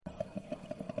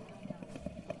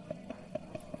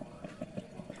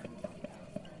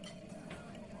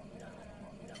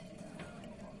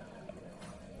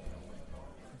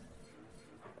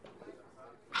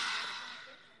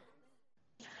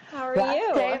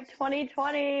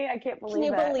2020. I can't believe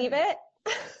it. Can you believe it?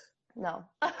 No.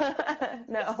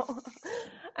 No.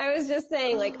 I was just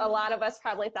saying, like, a lot of us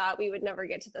probably thought we would never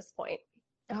get to this point.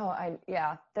 Oh,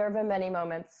 yeah, there have been many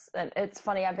moments, and it's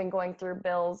funny. I've been going through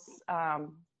Bill's,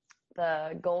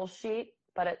 the goal sheet,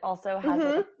 but it also has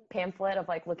like a pamphlet of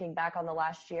like looking back on the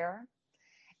last year.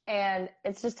 And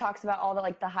it just talks about all the,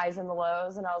 like the highs and the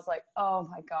lows. And I was like, oh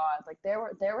my God, like there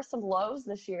were some lows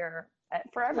this year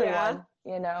for everyone,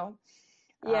 you know?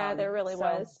 Yeah, there really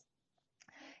was.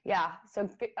 Yeah. So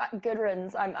good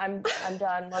riddance. I'm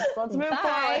done. Let's move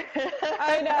Bye. forward.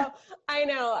 I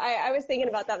know. I was thinking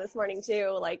about that this morning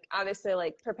too. Like, obviously,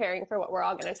 like preparing for what we're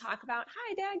all going to talk about.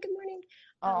 Hi, Dad. Good morning.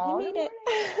 You made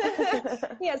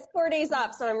it. He has 4 days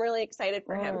off, so I'm really excited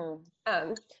for him.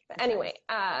 But anyway,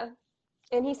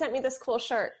 and he sent me this cool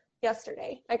shirt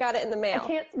yesterday. I got it in the mail. I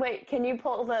can't wait. Can you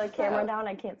pull the camera down?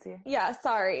 I can't see. Yeah,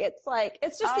 sorry.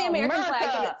 It's just the American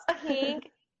flag and it's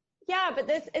pink. Yeah, but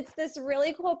it's this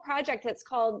really cool project. It's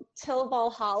called Till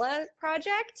Valhalla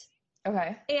Project.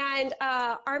 Okay. And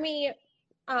Army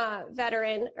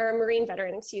veteran, or Marine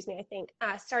veteran, excuse me, I think,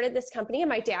 started this company, and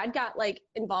my dad got like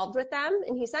involved with them,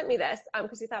 and he sent me this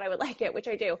because he thought I would like it, which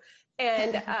I do.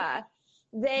 And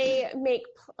they make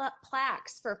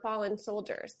plaques for fallen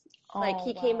soldiers. Like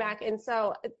he came back, and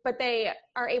so, but they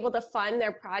are able to fund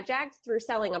their project through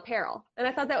selling apparel. And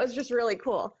I thought that was just really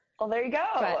cool. Well, there you go.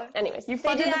 But anyways, you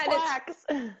funded the plaques.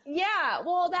 Yeah,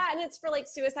 well, that, and it's for like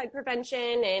suicide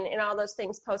prevention and all those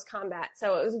things post-combat.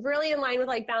 So it was really in line with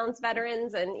like balanced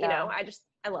veterans, and you know,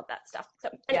 I love that stuff. So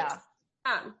anyways,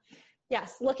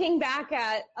 yes, looking back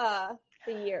at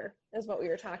the year is what we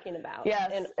were talking about.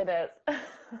 Yes, and, it is.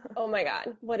 Oh my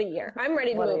God, what a year! I'm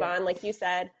ready to move on, like you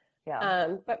said.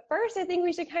 Yeah. But first, I think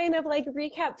we should kind of like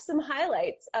recap some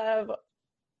highlights of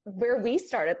where we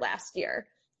started last year.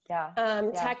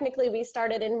 Technically, we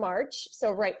started in March,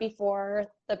 so right before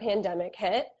the pandemic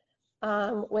hit,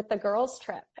 with the girls'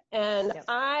 trip. And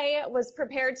I was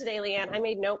prepared today, Leanne. I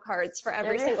made note cards for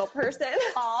every single person.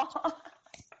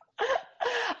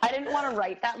 I didn't want to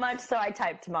write that much, so I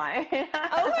typed mine.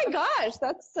 Oh my gosh,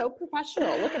 that's so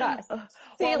professional. Look at us.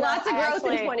 See, lots of growth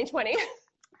in 2020.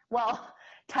 Well,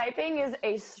 typing is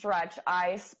a stretch.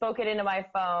 I spoke it into my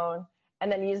phone and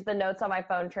then used the notes on my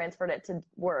phone, transferred it to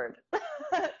Word.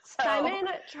 Simon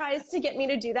tries to get me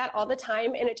to do that all the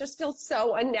time, and it just feels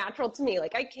so unnatural to me.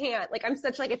 Like I can't, like I'm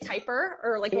such like a typer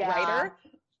or like a writer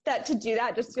that to do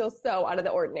that just feels so out of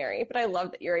the ordinary. But I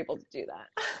love that you're able to do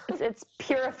that. It's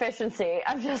pure efficiency.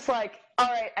 I'm just like, all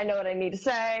right, I know what I need to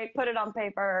say, put it on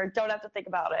paper, don't have to think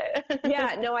about it.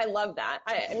 Yeah, no, I love that.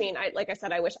 I mean, like I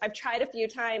said, I've tried a few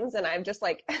times, and I'm just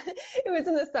like, it was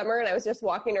in the summer, and I was just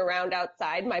walking around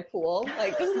outside my pool,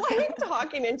 like just like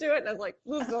talking into it, and I was like,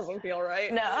 this doesn't feel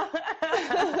right. No.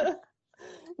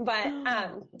 But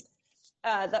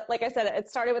like I said, it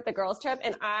started with the girls' trip,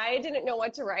 and I didn't know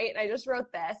what to write, and I just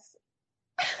wrote this.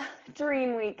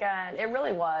 Dream weekend. It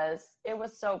really was. It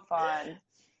was so fun.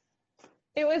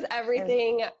 It was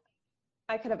everything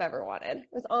I could have ever wanted. It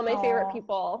was all my favorite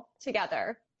people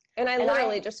together. And I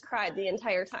literally just cried the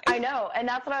entire time. I know. And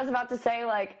that's what I was about to say.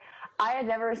 Like, I had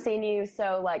never seen you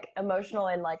so like emotional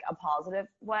in like a positive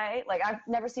way. Like I've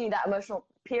never seen you that emotional,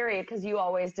 period, because you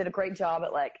always did a great job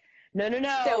at like, no,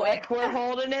 like we're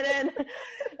holding it in.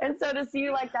 And so to see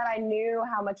you like that, I knew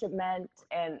how much it meant.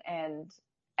 And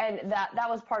that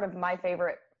was part of my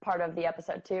favorite part of the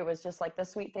episode too, was just like the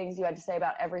sweet things you had to say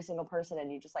about every single person,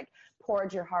 and you just like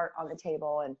poured your heart on the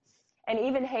table. And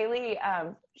even Haley,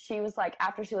 she was like,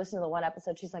 after she listened to the one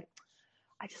episode, she's like,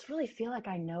 I just really feel like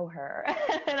I know her.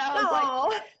 And I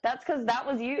was like, that's because that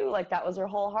was you. Like that was her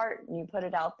whole heart, and you put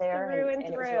it out there. And it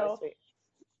was really sweet.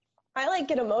 I like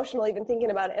get emotional even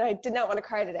thinking about it, and I did not want to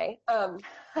cry today.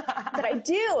 But I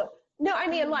do. No, I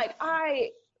mean, I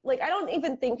don't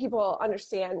even think people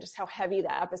understand just how heavy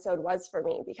that episode was for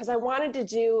me, because I wanted to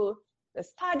do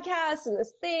this podcast and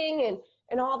this thing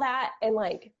and all that. And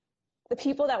like the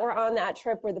people that were on that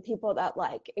trip were the people that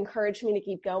like encouraged me to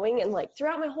keep going. And like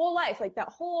throughout my whole life, like that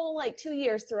whole like 2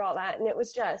 years through all that. And it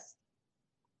was just,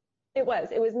 it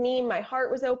was me. My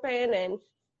heart was open, and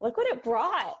look what it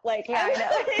brought. Like, yeah,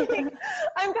 I know.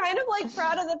 I'm kind of like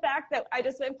proud of the fact that I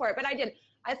just went for it. But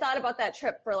I thought about that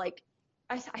trip for like,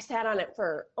 I sat on it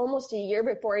for almost a year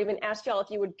before I even asked y'all if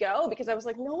you would go, because I was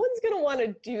like, no one's going to want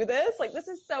to do this. Like, this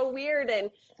is so weird. And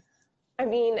I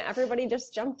mean, everybody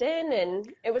just jumped in,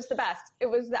 and it was the best. It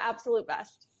was the absolute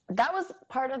best. That was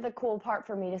part of the cool part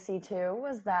for me to see too,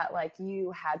 was that like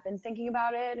you had been thinking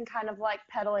about it and kind of like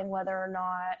peddling whether or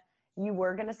not you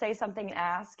were going to say something,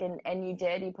 ask, and you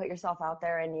did. You put yourself out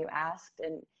there and you asked,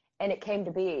 and it came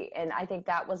to be. And I think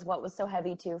that was what was so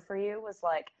heavy too for you, was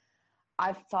like,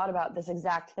 I've thought about this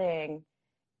exact thing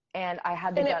and I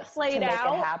had the guts to make it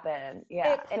happen.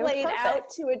 Yeah. It played out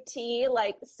to a T,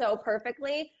 like so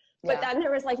perfectly. But then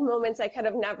there was like moments I could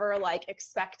have never like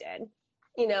expected,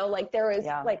 you know, like there was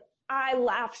like, I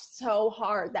laughed so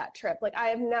hard that trip. Like I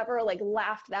have never like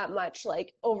laughed that much,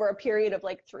 like over a period of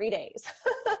like 3 days,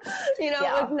 you know,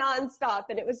 it was nonstop.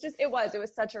 And it was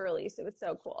such a release. It was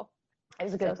so cool. It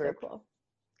was a good group. So cool.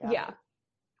 Yeah.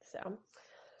 So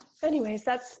anyways,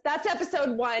 that's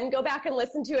episode 1. Go back and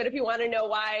listen to it if you want to know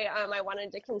why I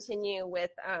wanted to continue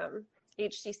with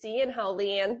HCC and how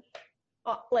Leanne,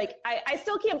 like, I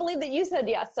still can't believe that you said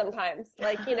yes sometimes.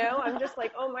 Like, you know, I'm just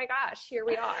like, oh my gosh, here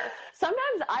we are.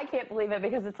 Sometimes I can't believe it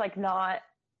because it's like not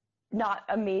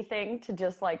a me thing to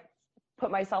just like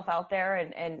put myself out there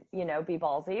and, you know, be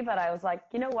ballsy. But I was like,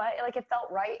 you know what? Like it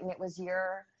felt right. And it was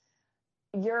your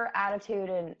attitude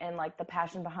and like the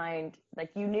passion behind, like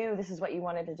you knew this is what you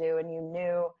wanted to do. And you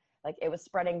knew like it was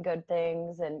spreading good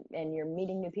things and you're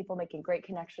meeting new people, making great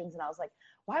connections. And I was like,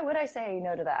 why would I say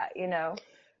no to that? You know?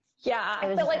 Yeah,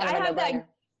 but like I have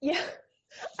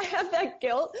that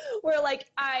guilt where like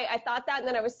I thought that, and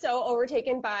then I was so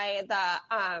overtaken by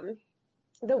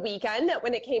the weekend that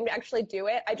when it came to actually do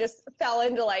it, I just fell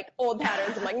into like old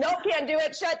patterns. I'm like, nope, can't do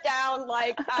it, shut down.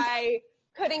 Like I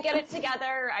couldn't get it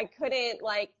together. I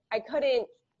couldn't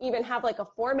even have like a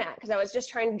format because I was just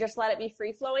trying to just let it be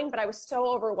free flowing, but I was so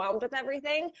overwhelmed with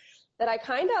everything that I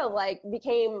kind of like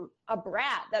became a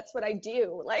brat. That's what I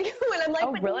do. Like when I'm like,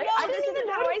 oh, really? No, this isn't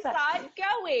how I saw it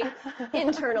going.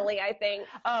 Internally, I think.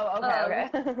 Oh, okay.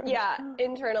 Yeah,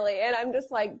 internally. And I'm just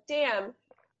like, damn.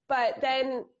 But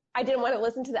then I didn't want to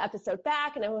listen to the episode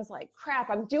back. And I was like,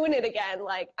 crap, I'm doing it again.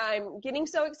 Like I'm getting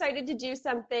so excited to do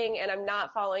something and I'm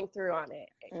not following through on it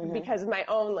because of my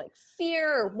own like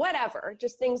fear or whatever,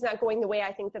 just things not going the way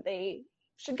I think that they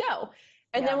should go.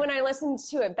 And then when I listened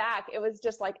to it back, it was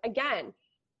just like, again,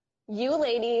 you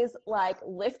ladies like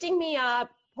lifting me up,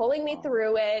 pulling me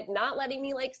through it, not letting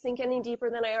me like sink any deeper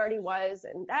than I already was.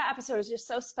 And that episode is just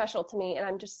so special to me. And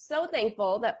I'm just so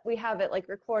thankful that we have it like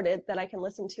recorded that I can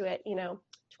listen to it, you know,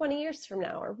 20 years from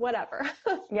now or whatever.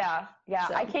 Yeah.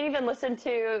 So. I can't even listen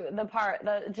to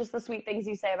just the sweet things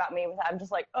you say about me. I'm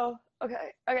just like, oh,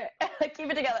 okay.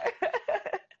 Keep it together.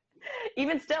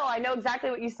 Even still, I know exactly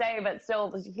what you say, but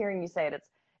still hearing you say it, it's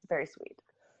very sweet.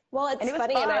 Well, it's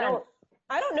funny, and I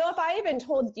don't know if I even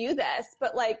told you this,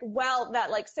 but like, that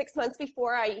like 6 months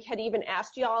before I had even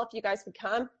asked y'all if you guys would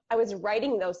come, I was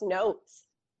writing those notes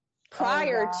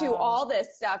prior to all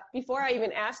this stuff before I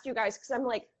even asked you guys, because I'm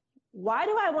like, why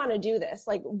do I want to do this?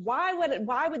 Like, why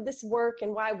would this work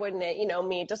and why wouldn't it? You know,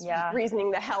 me just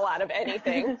reasoning the hell out of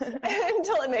anything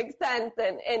until it makes sense.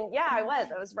 And yeah, I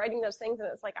was writing those things and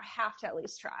it's like, I have to at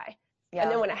least try. Yeah.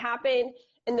 And then when it happened,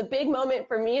 and the big moment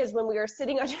for me is when we were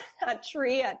sitting under that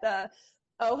tree at the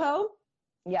OHO.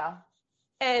 Yeah.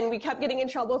 And we kept getting in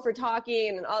trouble for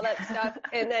talking and all that stuff.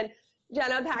 And then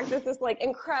Jenna packed us this like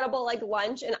incredible like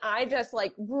lunch and I just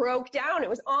like broke down. It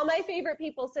was all my favorite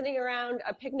people sitting around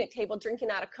a picnic table drinking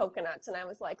out of coconuts. And I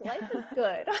was like, life is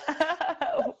good.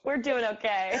 We're doing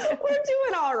okay. We're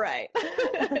doing all right.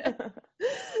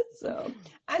 So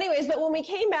anyways, but when we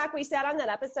came back, we sat on that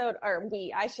episode, or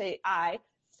I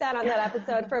sat on that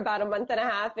episode for about a month and a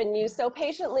half and you so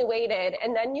patiently waited.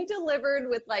 And then you delivered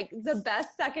with like the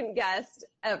best second guest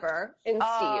ever in Steve.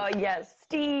 Oh yes.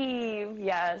 Steve.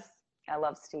 Yes. I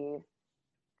love Steve.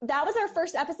 That was our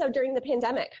first episode during the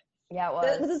pandemic. Yeah, it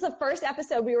was. This is the first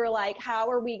episode we were like, how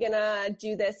are we going to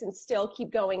do this and still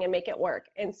keep going and make it work?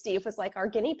 And Steve was like our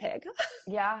guinea pig.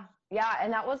 Yeah.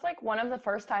 And that was like one of the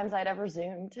first times I'd ever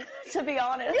Zoomed, to be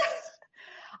honest.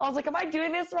 I was like, am I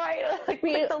doing this right? Like,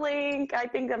 click the link. I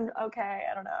think I'm okay.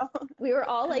 I don't know. We were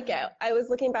all like, I was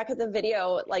looking back at the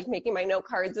video, like making my note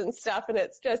cards and stuff. And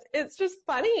it's just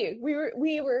funny.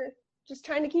 We were just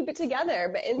trying to keep it together.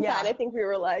 But inside, I think we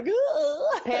were like,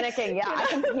 ugh. Panicking. Yeah. I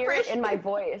can hear it in my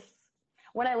voice.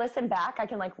 When I listen back, I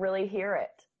can like really hear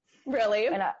it. Really?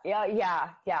 And yeah.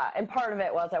 And part of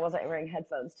it was I wasn't wearing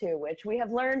headphones too, which we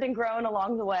have learned and grown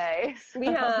along the way. We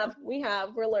have.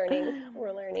 We're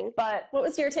learning. But what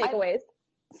was your takeaways?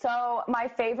 So my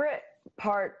favorite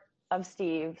part of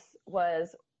Steve's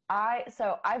was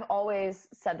I've always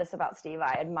said this about Steve.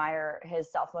 I admire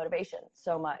his self-motivation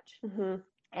so much. Mm-hmm.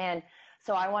 And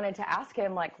so I wanted to ask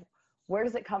him, like, where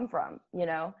does it come from? You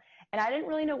know? And I didn't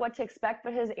really know what to expect,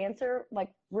 but his answer like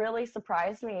really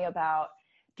surprised me about,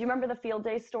 do you remember the field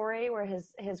day story where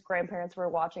his grandparents were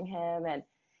watching him and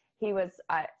he was,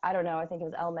 I don't know, I think it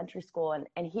was elementary school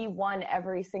and he won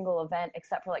every single event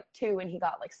except for like 2 and he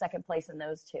got like second place in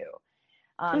those 2.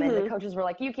 And the coaches were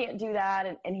like, you can't do that.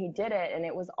 And he did it. And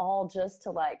it was all just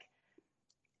to like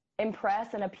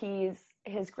impress and appease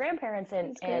his grandparents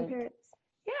and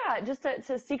yeah, just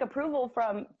to seek approval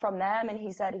from them. And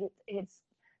he said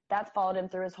that's followed him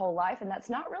through his whole life. And that's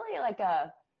not really like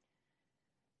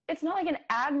it's not like an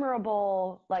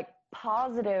admirable, like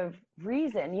positive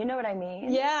reason. You know what I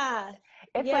mean? Yeah.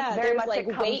 It's like very much like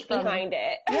weight behind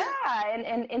it. Yeah.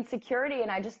 And insecurity.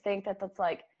 And I just think that's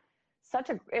like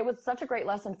it was such a great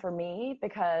lesson for me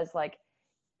because like,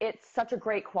 it's such a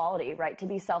great quality, right? To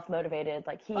be self-motivated.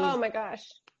 Like oh my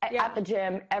gosh. At the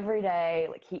gym every day.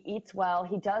 Like he eats well.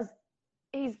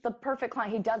 He's the perfect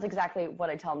client. He does exactly what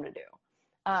I tell him to do.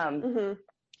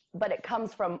 But it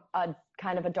comes from a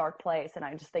kind of a dark place. And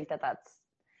I just think that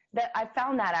I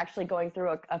found that actually going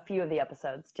through a few of the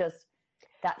episodes, just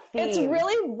that theme. It's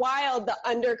really wild, the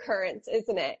undercurrents,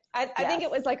 isn't it? I think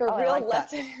it was like a real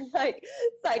lesson in like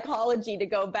psychology to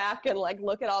go back and like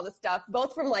look at all the stuff,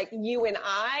 both from like you and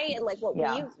I and like what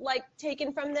we've like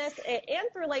taken from this and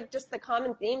through like just the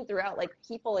common theme throughout like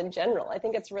people in general. I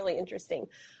think it's really interesting.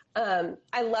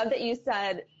 I love that you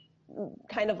said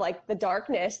kind of like the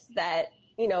darkness that,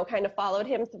 you know, kind of followed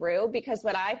him through, because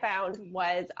what I found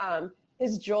was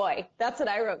his joy. That's what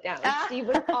I wrote down. Steve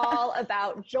was all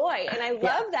about joy. And I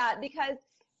love that because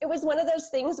it was one of those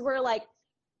things where like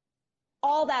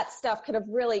all that stuff could have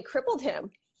really crippled him,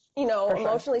 you know,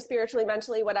 emotionally, spiritually,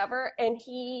 mentally, whatever. And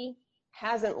he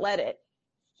hasn't let it.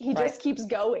 He just keeps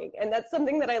going. And that's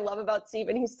something that I love about Steve.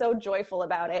 And he's so joyful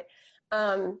about it.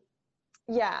 And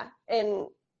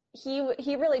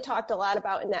he really talked a lot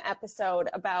about in that episode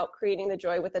about creating the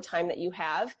joy with the time that you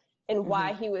have. And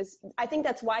why I think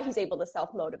that's why he's able to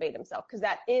self-motivate himself, because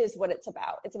that is what it's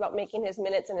about. It's about making his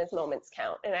minutes and his moments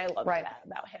count. And I love that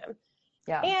about him.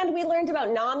 Yeah. And we learned about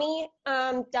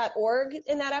NAMI.org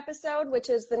in that episode, which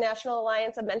is the National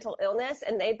Alliance of Mental Illness.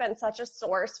 And they've been such a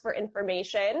source for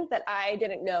information that I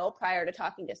didn't know prior to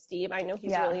talking to Steve. I know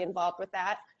he's really involved with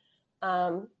that.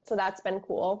 So that's been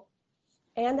cool.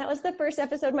 And that was the first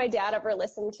episode my dad ever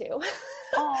listened to.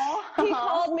 Aww. He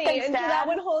called me. Thanks, and so Dad. that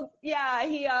one holds,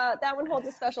 that one holds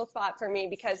a special spot for me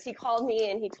because he called me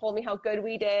and he told me how good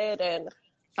we did and,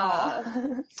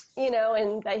 you know,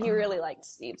 and that he really liked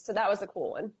Steve. So that was a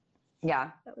cool one.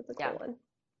 Yeah. That was a cool one.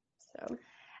 So.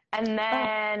 And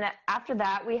then after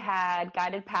that, we had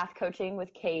guided path coaching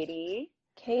with Katie.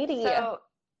 So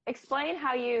explain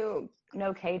how you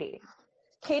know Katie.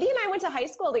 Katie and I went to high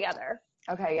school together.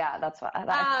 Okay, yeah, that's what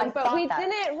but we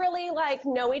didn't really like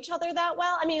know each other that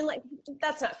well. I mean, like,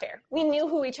 that's not fair. We knew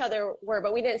who each other were,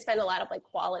 but we didn't spend a lot of like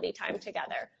quality time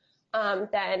together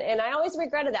then. And I always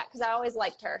regretted that because I always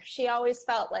liked her. She always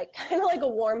felt like kind of like a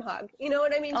warm hug. You know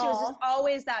what I mean? She was just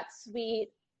always that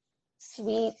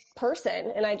sweet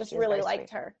person. And I just really liked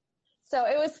her. So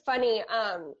it was funny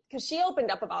because she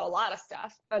opened up about a lot of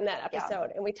stuff on that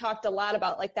episode. And we talked a lot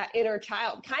about like that inner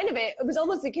child. Kind of it was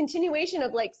almost a continuation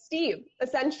of like Steve,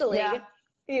 essentially,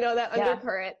 you know, that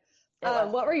undercurrent.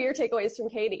 What were your takeaways from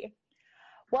Katie?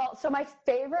 Well, so my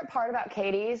favorite part about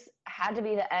Katie's had to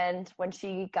be the end when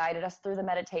she guided us through the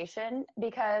meditation,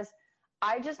 because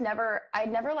I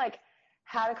never like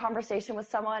had a conversation with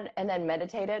someone and then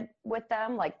meditated with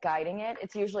them, like guiding it.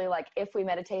 It's usually like if we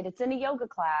meditate, it's in a yoga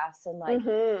class, and like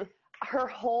her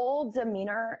whole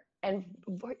demeanor and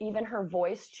even her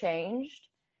voice changed.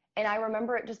 And I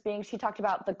remember it just being, she talked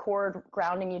about the cord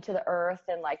grounding you to the earth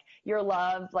and like your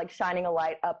love, like shining a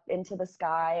light up into the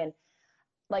sky. And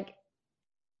like,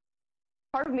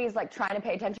 part of me is like trying to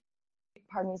pay attention.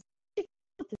 Part of me is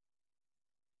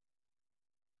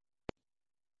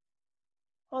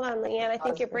Hold on, Leanne. I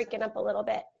think you're breaking up a little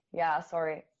bit. Yeah,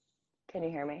 sorry. Can you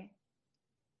hear me?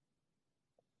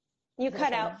 You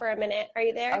cut out for a minute. Are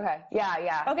you there? Okay.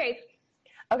 Yeah.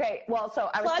 Okay. Well, so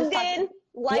I was plugged in,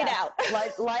 light out.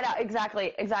 light out.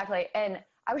 Exactly. And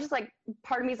I was just like,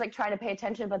 part of me is like trying to pay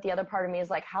attention, but the other part of me is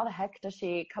like, how the heck does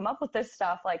she come up with this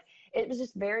stuff? Like, it was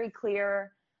just very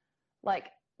clear. Like,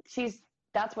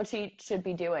 that's what she should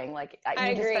be doing. Like,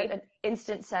 I agree. Just get an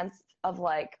instant sense of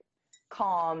like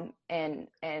calm and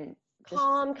just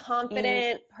calm,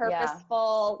 confident,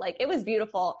 purposeful. Like, it was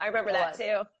beautiful. I remember that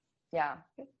too. Yeah.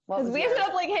 Because we ended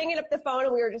up like hanging up the phone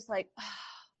and we were just like,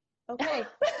 okay.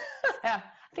 Yeah.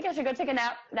 I think I should go take a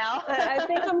nap now. I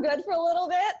think I'm good for a little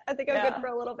bit. I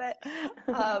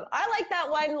like that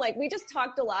one. Like, we just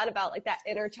talked a lot about like that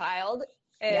inner child.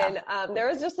 And there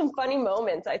was just some funny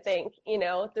moments, I think, you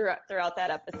know, throughout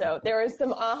that episode. There was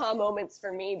some aha moments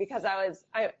for me because I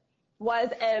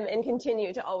am and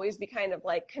continue to always be kind of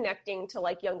like connecting to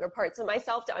like younger parts of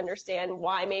myself to understand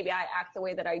why maybe I act the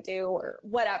way that I do or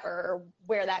whatever, or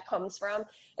where that comes from.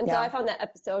 And so I found that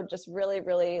episode just really,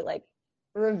 really like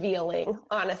revealing,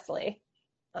 honestly.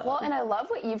 Well, and I love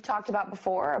what you've talked about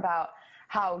before about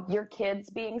how your kids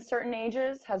being certain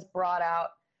ages has brought out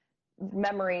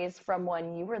memories from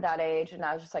when you were that age. And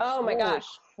I was just like, oh my gosh,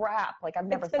 crap. Like, I've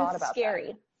never it's been thought about scary.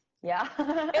 that. Yeah.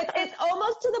 It's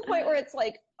almost to the point where it's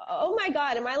like, oh my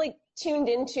God, am I like tuned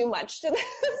in too much to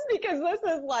this? Because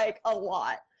this is like a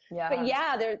lot. Yeah. But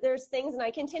yeah, there's things, and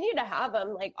I continue to have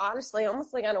them, like, honestly,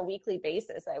 almost like on a weekly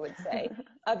basis, I would say,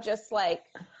 of just like,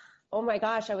 oh my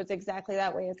gosh, I was exactly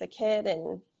that way as a kid.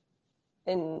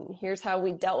 And here's how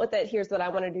we dealt with it. Here's what I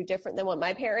want to do different than what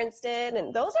my parents did.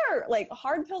 And those are like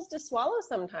hard pills to swallow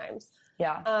sometimes.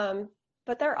 Yeah.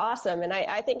 But they're awesome. And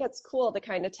I think it's cool to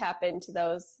kind of tap into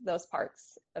those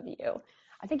parts of you.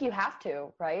 I think you have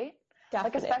to, right?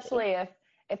 Definitely. Like, especially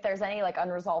if there's any like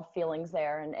unresolved feelings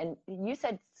there. And you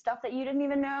said stuff that you didn't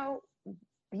even know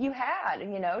you had,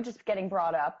 you know, just getting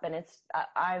brought up. And it's,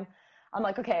 I'm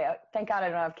like, okay, thank God I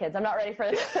don't have kids. I'm not ready for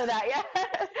that yet.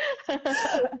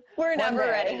 We're never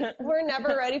ready. We're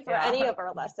never ready for Yeah. any of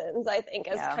our lessons, I think,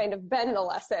 has Yeah. kind of been the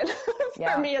lesson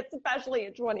for me, especially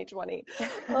in 2020.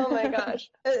 Oh my gosh.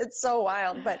 It's so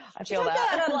wild. But I feel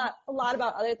that. a lot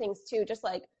about other things too, just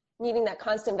like needing that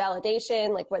constant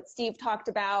validation, like what Steve talked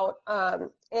about.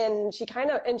 And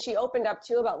she opened up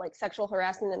too about like sexual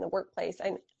harassment in the workplace.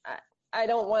 I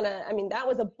don't want to, I mean, that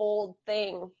was a bold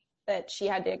thing that she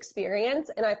had to experience.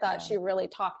 And I thought she really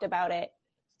talked about it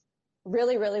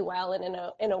really, really well, and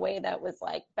in a way that was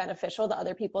like beneficial to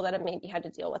other people that have maybe had to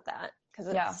deal with that, because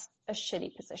it's a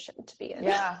shitty position to be in.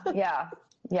 Yeah,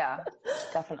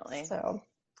 definitely. So,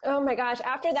 oh my gosh.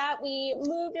 After that, we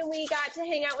moved and we got to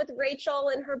hang out with Rachel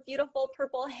and her beautiful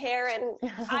purple hair.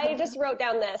 And I just wrote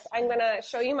down this. I'm going to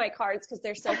show you my cards because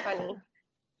they're so funny.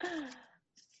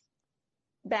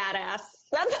 Badass.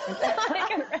 That's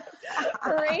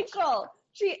Rachel.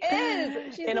 She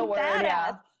is. She's in a word,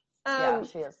 badass. Yeah,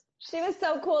 she is. She was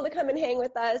so cool to come and hang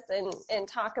with us and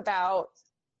talk about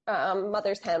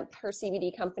Mother's Hemp, her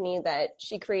CBD company that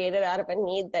she created out of a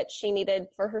need that she needed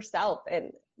for herself.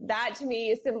 And that to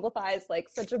me simplifies like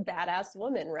such a badass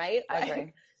woman, right? I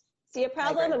agree. See a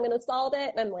problem, I'm going to solve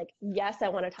it. And I'm like, yes, I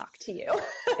want to talk to you.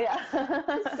 Yeah.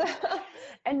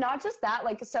 And not just that,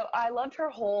 like, so I loved her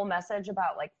whole message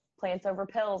about like plants over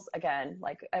pills again.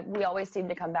 Like, we always seem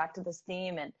to come back to this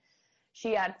theme, and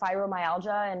she had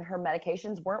fibromyalgia and her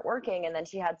medications weren't working. And then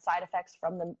she had side effects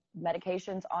from the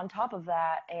medications on top of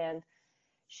that. And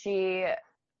she,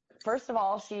 first of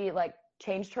all, she like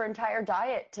changed her entire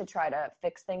diet to try to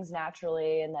fix things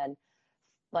naturally. And then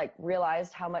like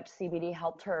realized how much CBD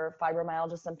helped her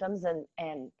fibromyalgia symptoms.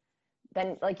 And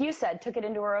then, like you said, took it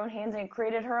into her own hands and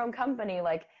created her own company.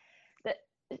 Like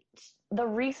the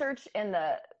research and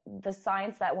the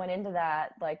science that went into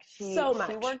that, like she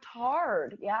worked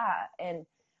hard. Yeah.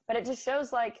 But it just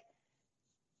shows like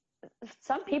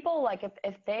some people, like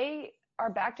if they are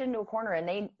backed into a corner and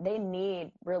they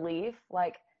need relief,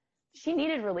 like she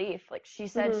needed relief. Like she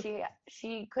said,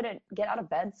 she couldn't get out of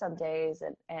bed some days,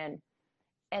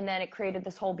 and then it created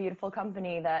this whole beautiful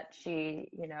company that she,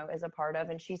 you know, is a part of,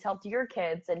 and she's helped your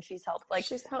kids, and she's helped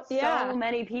so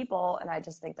many people. And I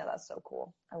just think that that's so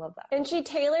cool. I love that. And she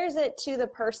tailors it to the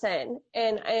person.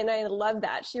 And I love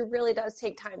that. She really does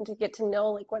take time to get to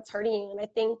know like what's hurting you. And I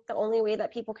think the only way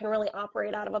that people can really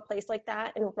operate out of a place like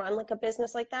that and run like a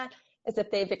business like that is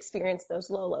if they've experienced those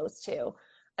low lows too.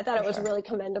 I thought it was really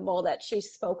commendable that she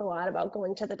spoke a lot about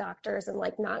going to the doctors and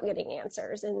like not getting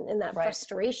answers and that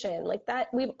frustration like that.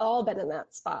 We've all been in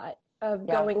that spot of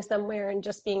going somewhere and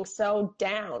just being so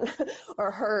down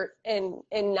or hurt and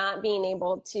not being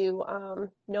able to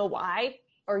know why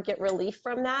or get relief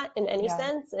from that in any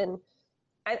sense. And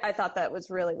I thought that was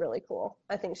really, really cool.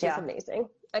 I think she's amazing.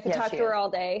 I could talk to her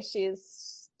all day.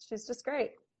 She's just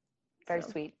great. Very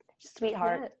sweet.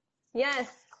 Sweetheart. Yes.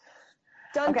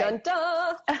 Dun, dun,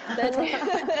 dun. Then we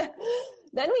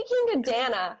came to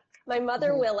Dana, my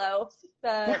mother Willow,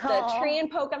 the tree in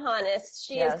Pocahontas.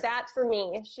 She is that for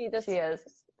me. She is.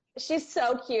 She's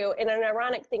so cute. And an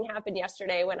ironic thing happened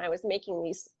yesterday when I was making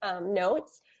these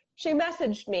notes. She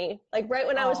messaged me like right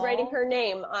when I was writing her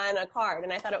name on a card.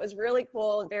 And I thought it was really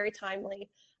cool and very timely.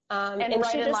 And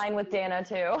right in line with Dana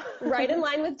too. Right in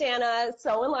line with Dana.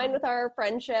 So in line with our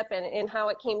friendship and how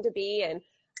it came to be.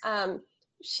 And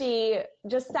she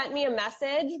just sent me a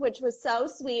message, which was so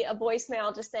sweet, a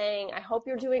voicemail just saying, I hope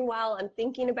you're doing well. I'm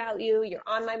thinking about you. You're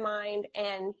on my mind.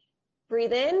 And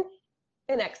breathe in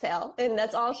and exhale. And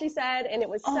that's all she said. And it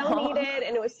was so needed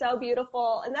and it was so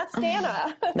beautiful. And that's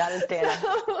Dana. That is Dana.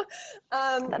 So,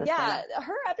 Dana.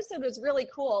 Her episode was really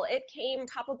cool. It came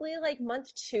probably like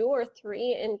month 2 or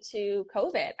 3 into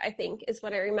COVID, I think is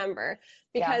what I remember.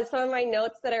 Because some of my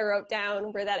notes that I wrote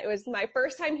down were that it was my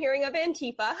first time hearing of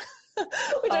Antifa,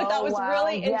 which I thought was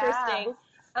really interesting.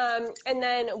 And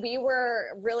then we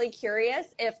were really curious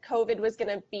if COVID was going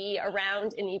to be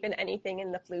around in even anything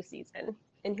in the flu season.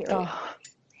 And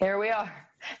here we are.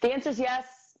 The answer is yes.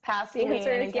 Passing the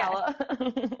answer is yes.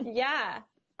 Yeah.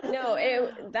 No,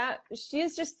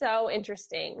 she's just so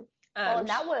interesting. And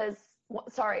that was,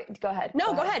 sorry, go ahead.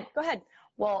 No, go ahead.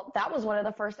 Well, that was one of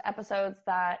the first episodes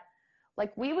that,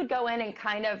 like, we would go in and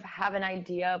kind of have an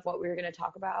idea of what we were going to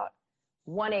talk about.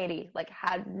 180, like,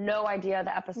 had no idea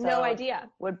the episode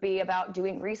would be about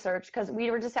doing research, because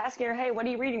we were just asking her, hey, what are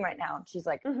you reading right now? And she's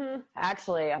like,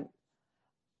 actually,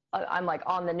 I'm like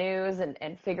on the news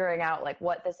and figuring out like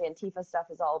what this Antifa stuff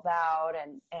is all about,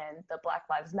 and the Black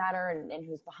Lives Matter and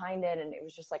who's behind it. And it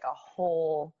was just like a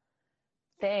whole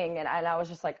thing. And I was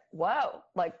just like, whoa,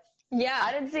 like,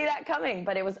 I didn't see that coming,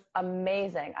 but it was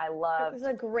amazing. It was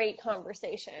a great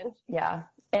conversation. Yeah.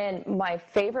 And my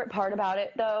favorite part about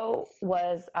it though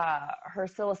was her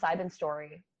psilocybin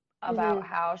story about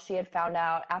how she had found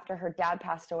out after her dad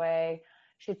passed away,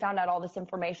 she found out all this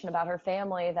information about her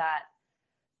family that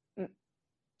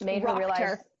made her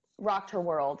realize, rocked her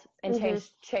world and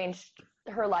changed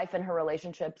her life and her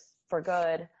relationships for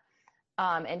good.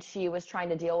 And she was trying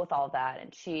to deal with all of that.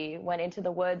 And she went into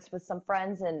the woods with some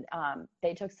friends, and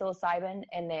they took psilocybin,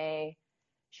 and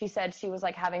she said she was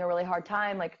like having a really hard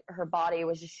time. Like her body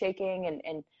was just shaking,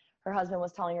 and her husband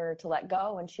was telling her to let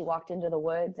go. And she walked into the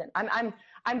woods, and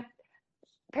I'm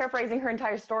paraphrasing her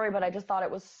entire story, but I just thought it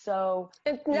was so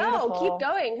beautiful. No, keep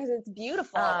going, because it's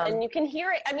beautiful, and you can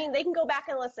hear it. I mean, they can go back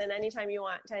and listen anytime you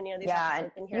want to any of these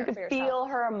episodes and hear you it for could yourself. feel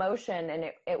her emotion,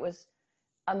 and it was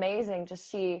amazing.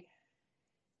 Just she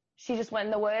just went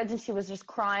in the woods, and she was just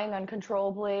crying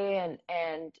uncontrollably,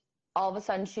 and all of a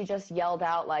sudden she just yelled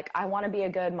out like, I want to be a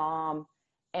good mom,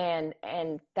 and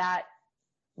that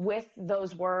with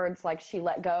those words, like, she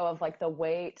let go of like the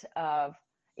weight of,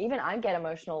 even I get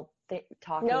emotional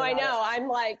talking about I know. it. I'm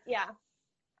like,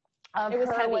 Of it was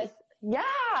her heavy.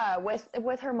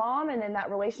 with her mom, and in that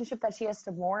relationship that she has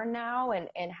to mourn now,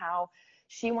 and how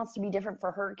she wants to be different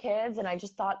for her kids. And I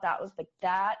just thought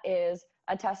that is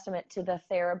a testament to the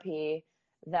therapy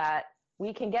that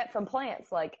we can get from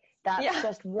plants. Like, that's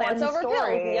just one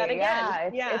story. Yet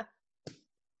again.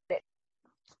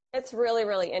 It's really,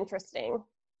 really interesting.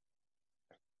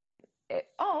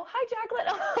 Hi,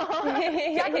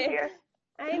 Jacqueline. Jacqueline's here.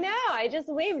 I know. I just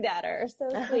waved at her.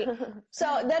 So sweet.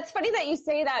 So that's funny that you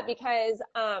say that, because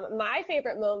my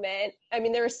favorite moment, I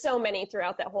mean, there were so many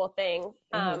throughout that whole thing,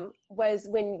 was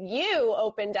when you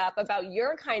opened up about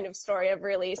your kind of story of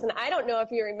release. And I don't know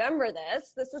if you remember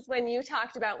this. This is when you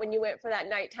talked about when you went for that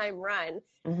nighttime run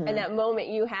and that moment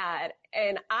you had.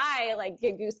 And I like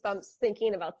get goosebumps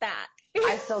thinking about that.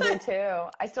 I still do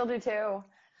too.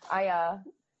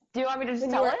 Do you want me to just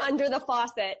tell it? Under the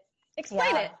faucet.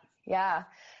 Explain it. Yeah.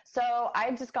 So I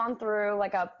had just gone through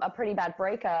like a pretty bad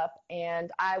breakup,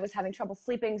 and I was having trouble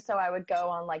sleeping. So I would go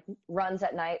on like runs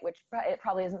at night, which it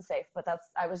probably isn't safe, but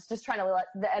I was just trying to let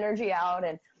the energy out.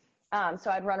 And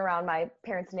so I'd run around my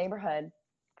parents' neighborhood,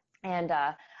 and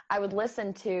I would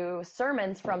listen to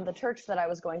sermons from the church that I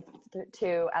was going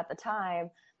to at the time.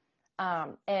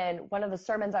 And one of the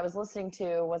sermons I was listening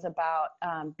to was about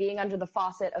being under the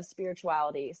faucet of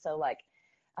spirituality. So like,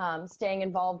 staying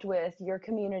involved with your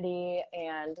community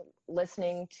and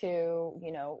listening to,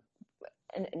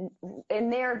 in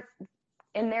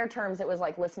their terms, it was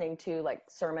like listening to like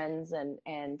sermons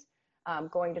and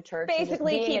going to church.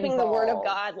 Basically keeping the word of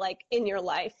God like in your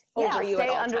life over you at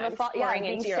all times.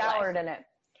 Being showered in it.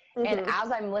 And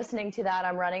as I'm listening to that,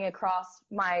 I'm running across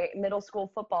my middle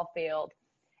school football field,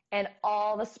 and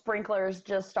all the sprinklers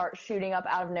just start shooting up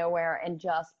out of nowhere, and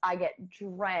I get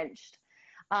drenched.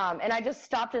 And I just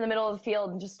stopped in the middle of the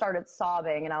field and just started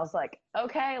sobbing. And I was like,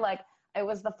 okay, like it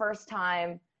was the first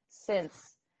time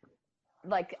since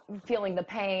like feeling the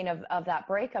pain of that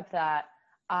breakup that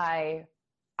I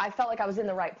felt like I was in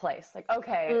the right place. Like,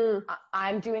 okay,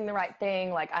 I'm doing the right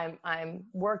thing. Like I'm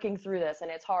working through this, and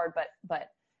it's hard, but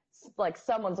like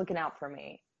someone's looking out for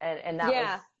me. And that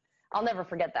was, I'll never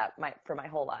forget that for my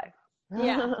whole life.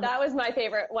 Yeah, that was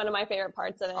one of my favorite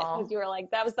parts of it, because you were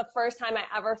like, that was the first time I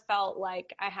ever felt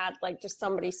like I had like just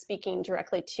somebody speaking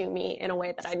directly to me in a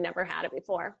way that I'd never had it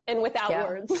before, and without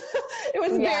words. It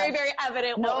was very, very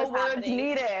evident what was happening. No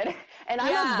words needed. And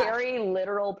I'm a very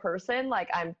literal person. Like,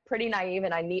 I'm pretty naive,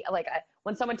 and I need, like,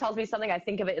 when someone tells me something, I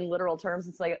think of it in literal terms.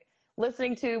 It's like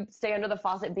listening to Stay Under the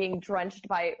Faucet being drenched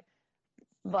by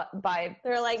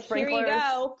they're like, sprinklers. Here you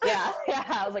go. Yeah.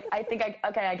 I was like, I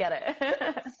get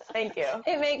it. Thank you.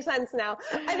 It makes sense now.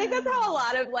 I think that's how a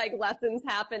lot of like lessons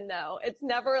happen though. It's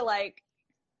never like,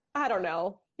 I don't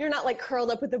know. You're not like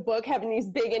curled up with a book having these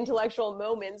big intellectual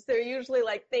moments. They're usually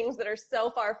like things that are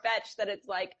so far fetched that it's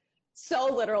like so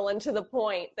literal and to the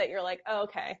point that you're like, oh,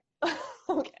 okay.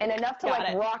 Okay. And enough to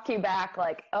like rock you back,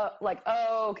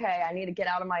 oh, okay, I need to get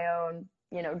out of my own,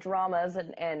 dramas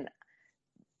and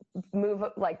move,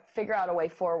 figure out a way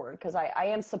forward. Cause I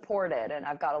am supported and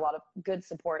I've got a lot of good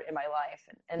support in my life.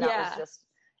 And that was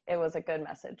it was a good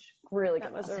message. Really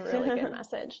good message. That was a really good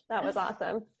message. That was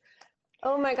awesome.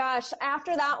 Oh my gosh.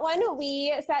 After that one,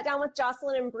 we sat down with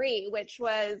Jocelyn and Bree, which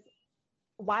was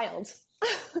wild.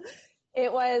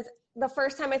 It was the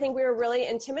first time I think we were really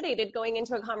intimidated going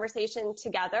into a conversation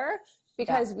together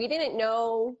because we didn't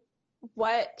know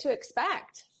what to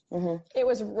expect. Mm-hmm. It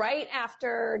was right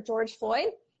after George Floyd.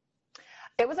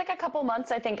 It was like a couple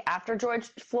months, I think, after George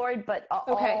Floyd, but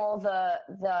all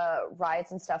the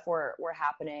riots and stuff were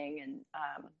happening, and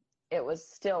it was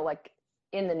still like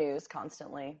in the news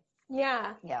constantly.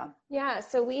 Yeah.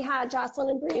 So we had Jocelyn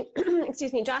and Bree.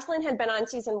 Excuse me. Jocelyn had been on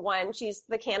season 1. She's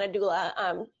the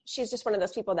Canadula. She's just one of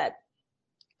those people that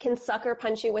can sucker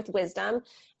punch you with wisdom.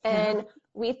 And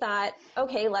we thought,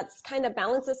 okay, let's kind of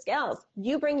balance the scales.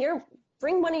 You bring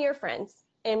one of your friends,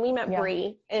 and we met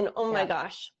Bree, and oh my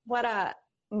gosh, what a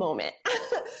moment.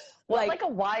 like a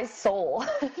wise soul.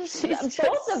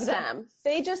 Both of them.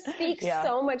 They just speak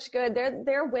so much good.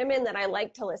 They're women that I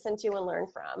like to listen to and learn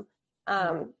from.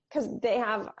 Because they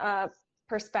have a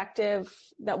perspective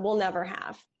that we'll never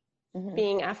have,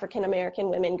 being African-American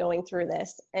women going through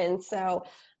this. And so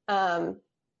I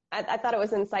thought it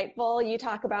was insightful. You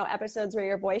talk about episodes where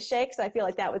your voice shakes. I feel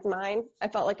like that was mine. I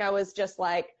felt like I was just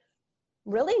like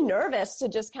really nervous to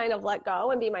just kind of let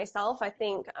go and be myself. I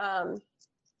think I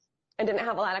didn't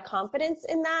have a lot of confidence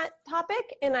in that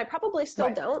topic, and I probably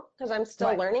still don't, because I'm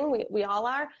still learning. We all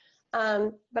are.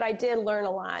 But I did learn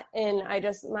a lot, and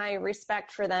my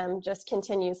respect for them just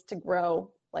continues to grow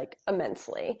like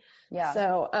immensely. Yeah.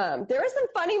 So, there were some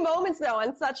funny moments though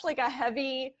on such like a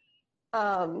heavy,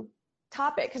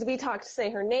 topic. Cause we talked, say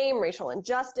her name, racial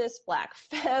injustice, Black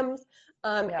femmes,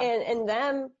 and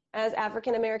them as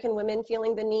African-American women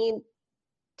feeling the need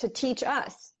to teach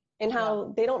us and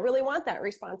how they don't really want that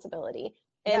responsibility.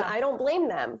 And I don't blame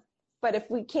them. But if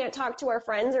we can't talk to our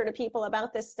friends or to people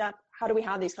about this stuff, how do we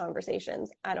have these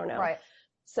conversations? I don't know. Right.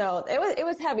 So it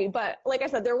was heavy, but like I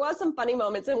said, there was some funny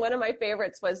moments. And one of my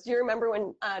favorites was, do you remember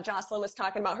when Jocelyn was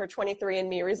talking about her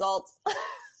 23andMe results?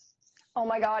 Oh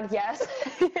my God, yes.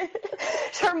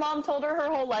 Her mom told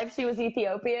her whole life she was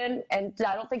Ethiopian, and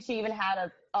I don't think she even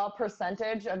had a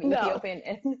percentage of Ethiopian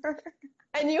in her.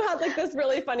 And you had like this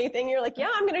really funny thing. You're like, yeah,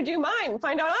 I'm going to do mine.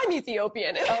 Find out I'm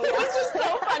Ethiopian. It was just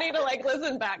so funny to like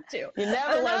listen back to. You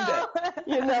never know.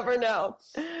 You never know.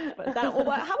 But how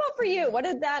about for you? What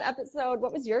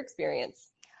was your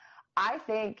experience? I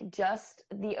think just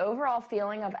the overall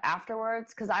feeling of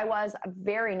afterwards, because I was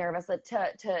very nervous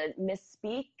to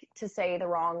misspeak, to say the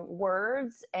wrong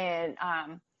words, and,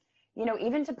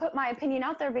 even to put my opinion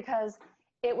out there, because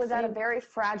it was at a very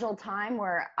fragile time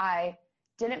where I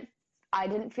didn't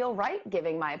feel right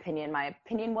giving my opinion. My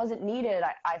opinion wasn't needed,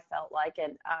 I felt like.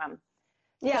 And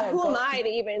who am I to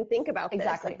even think about this?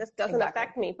 Exactly. Like, this doesn't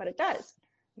affect me, but it does.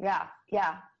 Yeah.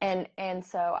 And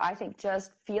so I think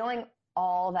just feeling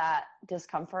all that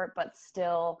discomfort, but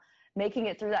still making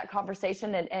it through that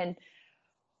conversation, and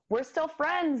we're still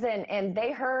friends, and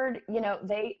they heard,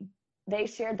 they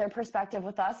shared their perspective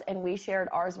with us, and we shared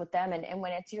ours with them. And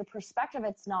when it's your perspective,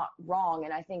 it's not wrong.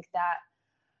 And I think that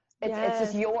it's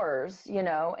just yours,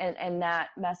 and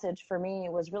that message for me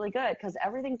was really good, because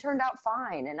everything turned out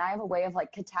fine. And I have a way of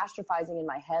like catastrophizing in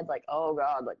my head, like, oh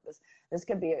God, like this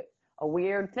could be a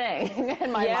weird thing.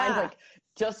 And my mind's like,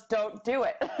 just don't do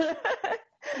it.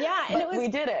 And we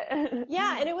did it.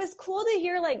 Yeah. And it was cool to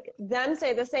hear like them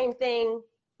say the same thing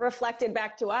reflected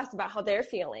back to us about how they're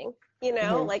feeling,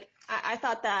 like I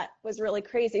thought that was really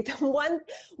crazy. The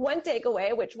one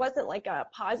takeaway, which wasn't like a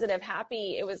positive,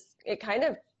 happy, it kind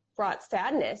of brought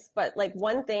sadness, but like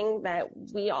one thing that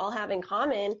we all have in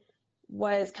common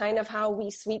was kind of how we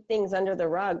sweep things under the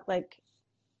rug. Like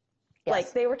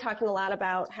they were talking a lot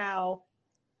about how,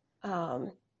 I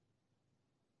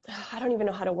don't even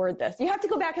know how to word this. You have to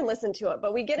go back and listen to it,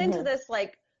 but we get into this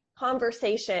like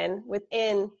conversation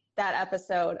within that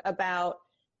episode about,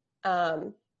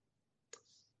 how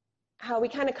we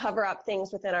kind of cover up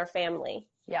things within our family.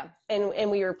 Yeah. And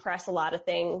we repress a lot of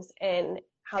things, and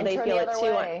how they feel it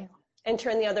too, and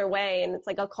turn the other way. And it's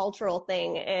like a cultural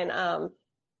thing. And,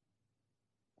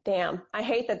 damn, I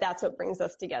hate that that's what brings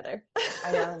us together.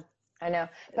 I know.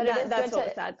 But that's what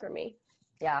was sad for me.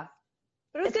 Yeah.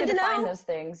 But it was good to know. Find those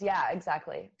things. Yeah,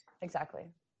 exactly.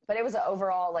 But it was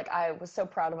overall, like, I was so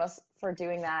proud of us for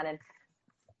doing that.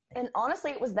 And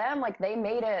honestly, it was them. Like, they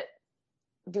made it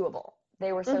doable.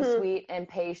 They were so sweet and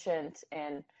patient.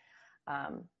 And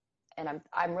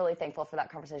I'm really thankful for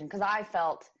that conversation, because I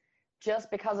felt,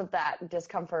 just because of that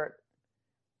discomfort,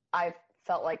 I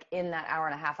felt like in that hour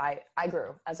and a half, I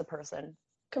grew as a person.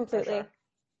 Completely. Sure.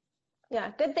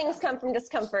 Yeah. Good things come from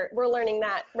discomfort. We're learning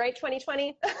that, right?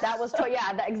 2020. That was,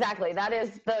 exactly. That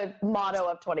is the motto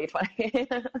of 2020.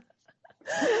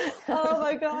 Oh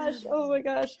my gosh.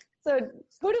 So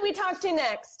who do we talk to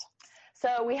next?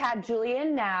 So we had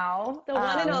Julian Now. The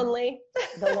one and only.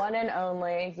 The one and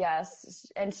only, yes.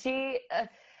 And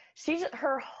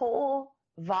her whole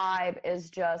vibe is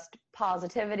just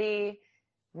positivity,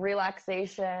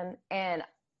 relaxation. And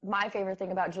my favorite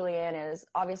thing about Julianne is,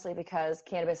 obviously because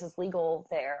cannabis is legal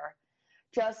there,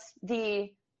 just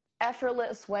the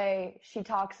effortless way she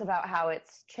talks about how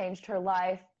it's changed her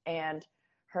life, and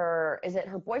is it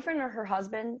her boyfriend or her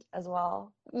husband as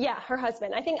well? Yeah, her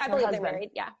husband. I believe they're married.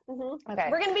 Yeah. Mm-hmm. Okay.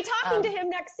 We're going to be talking to him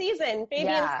next season.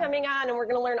 Fabian's coming on, and we're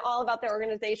going to learn all about their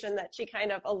organization that she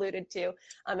kind of alluded to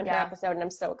in her episode, and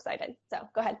I'm so excited. So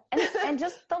go ahead. And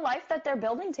just the life that they're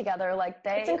building together. Like,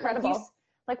 it's incredible.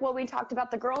 Like what we talked about,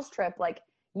 the girls trip, like,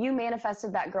 you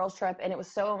manifested that girls trip, and it was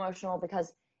so emotional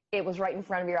because it was right in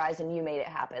front of your eyes and you made it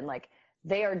happen. Like,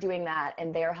 they are doing that,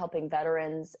 and they are helping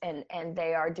veterans, and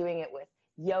they are doing it with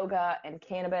yoga and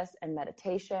cannabis and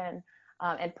meditation,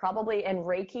 and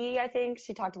Reiki. I think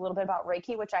she talked a little bit about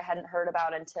Reiki, which I hadn't heard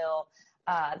about until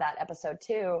that episode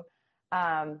too.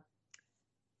 I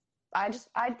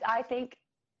think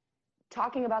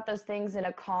talking about those things in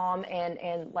a calm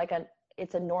and like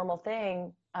it's a normal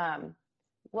thing,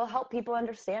 will help people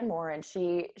understand more. And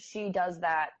she does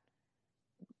that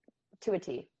to a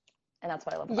T. And that's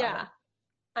what I love about her.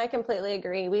 I completely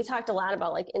agree. We talked a lot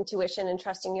about like intuition and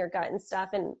trusting your gut and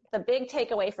stuff. And the big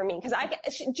takeaway for me, because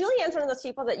Julianne's one of those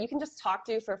people that you can just talk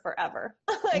to for forever.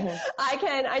 Like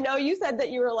I know you said that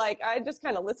you were like, I just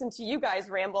kind of listened to you guys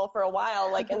ramble for a while,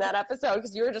 like in that episode,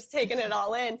 because you were just taking it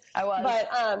all in. I was.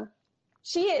 But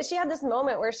she had this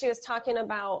moment where she was talking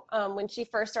about when she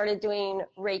first started doing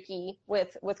Reiki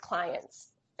with clients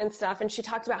and stuff. And she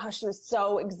talked about how she was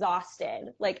so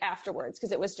exhausted, like afterwards,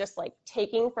 because it was just like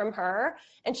taking from her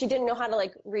and she didn't know how to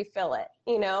like refill it,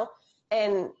 you know?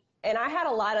 And I had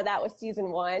a lot of that with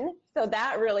season 1. So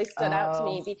that really stood out to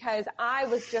me, because I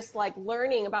was just like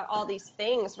learning about all these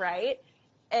things. Right.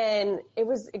 And it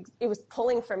was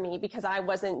pulling from me because I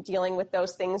wasn't dealing with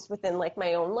those things within like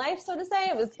my own life, so to say.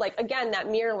 It was like, again, that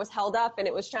mirror was held up and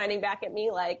it was shining back at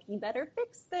me like, you better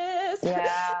fix this.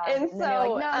 Yeah. And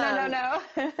so, like, no.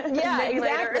 Yeah,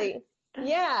 exactly.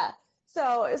 Yeah.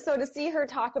 So to see her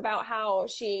talk about how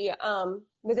she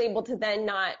was able to then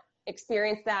not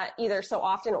experience that either so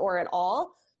often or at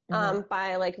all,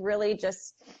 by like really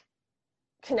just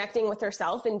connecting with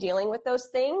herself and dealing with those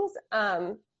things,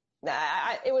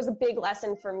 it was a big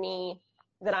lesson for me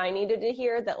that I needed to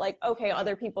hear, that like, okay,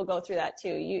 other people go through that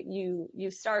too. You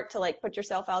start to like put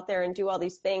yourself out there and do all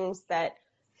these things that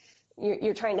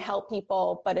you're trying to help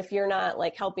people. But if you're not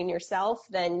like helping yourself,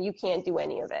 then you can't do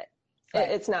any of it. Right.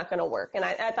 It's not going to work. And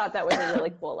I thought that was a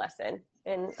really cool lesson.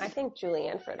 And I thank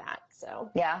Julianne for that. So,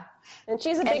 yeah. And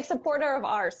she's a big supporter of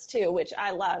ours too, which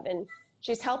I love. And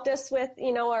she's helped us with,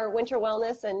 our winter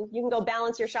wellness, and you can go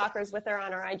balance your chakras with her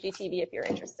on our IGTV if you're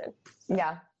interested.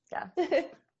 Yeah.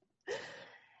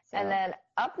 And then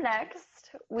up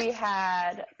next, we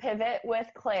had Pivot with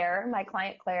Claire, my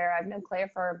client Claire. I've known Claire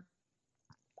for,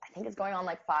 I think it's going on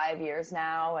like 5 years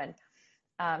now. And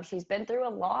she's been through a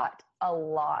lot.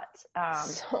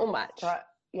 So much.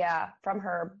 From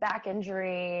her back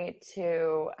injury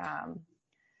to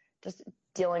just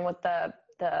dealing with the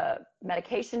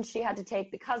medications she had to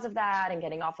take because of that and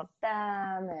getting off of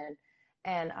them,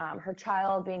 and her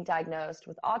child being diagnosed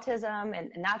with autism.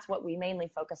 And that's what we mainly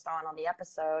focused on the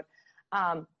episode.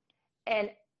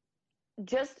 And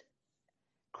just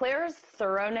Claire's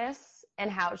thoroughness and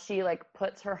how she like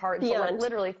puts her heart, so, like,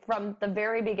 literally from the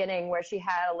very beginning, where she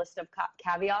had a list of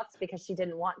caveats because she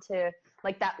didn't want to,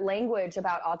 like, that language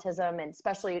about autism, and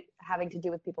especially having to do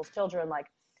with people's children, like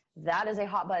that is a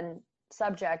hot button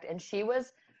subject. And she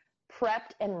was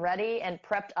prepped and ready and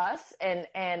prepped us. And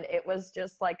it was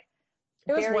just like,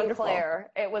 it was wonderful. Claire.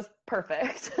 It was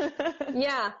perfect.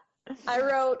 Yeah. I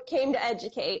wrote, came to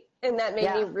educate, and that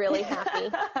made me really happy.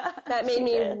 That made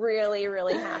me really,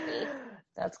 really happy.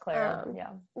 That's Claire.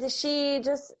 Yeah. She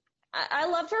just, I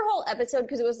loved her whole episode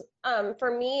because it was,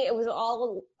 for me, it was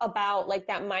all about like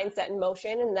that mindset and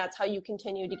motion. And that's how you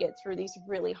continue to get through these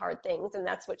really hard things. And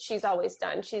that's what she's always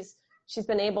done. She's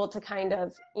been able to kind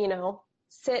of, you know,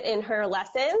 sit in her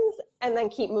lessons and then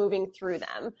keep moving through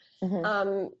them.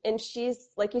 Mm-hmm. And she's,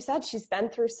 like you said, she's been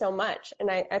through so much. And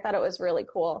I thought it was really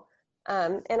cool.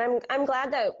 And I'm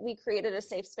glad that we created a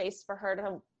safe space for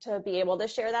her to be able to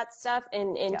share that stuff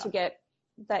and to get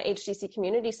the HTC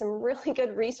community some really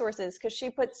good resources, because she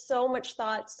put so much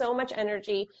thought, so much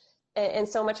energy, and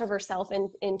so much of herself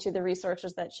into the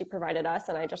resources that she provided us.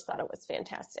 And I just thought it was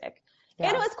fantastic. Yeah.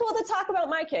 And it was cool to talk about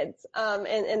my kids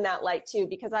in that light too,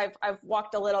 because I've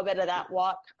walked a little bit of that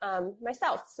walk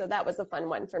myself. So that was a fun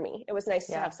one for me. It was nice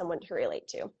to have someone to relate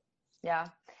to. Yeah.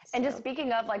 And just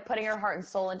speaking of like putting her heart and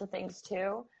soul into things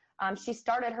too, she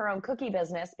started her own cookie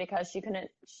business because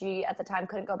she at the time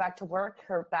couldn't go back to work.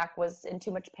 Her back was in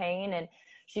too much pain, and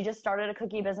she just started a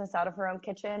cookie business out of her own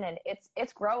kitchen, and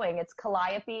it's growing. It's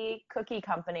Calliope Cookie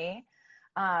Company.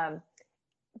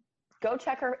 Go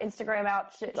check her Instagram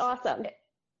out. It's awesome.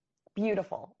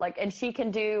 Beautiful. Like, and she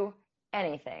can do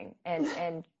anything.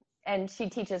 And she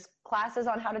teaches classes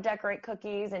on how to decorate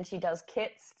cookies, and she does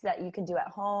kits that you can do at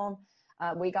home.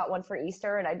 We got one for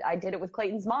Easter, and I did it with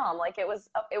Clayton's mom. Like, it was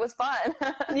fun.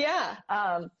 Yeah.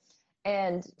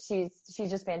 And she's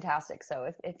just fantastic.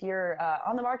 So if you're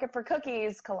on the market for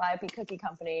cookies, Calliope Cookie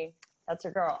Company, that's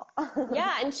your girl.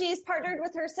 Yeah, and she's partnered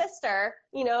with her sister,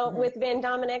 you know, with Van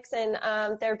Dominic's and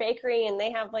their bakery, and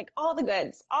they have like all the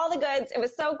goods. It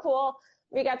was so cool.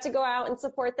 We got to go out and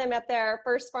support them at their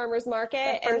first farmers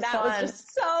market, and that was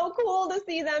just so cool to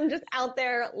see them just out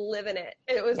there living it.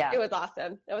 It was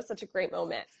awesome. It was such a great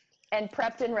moment. And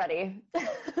prepped and ready.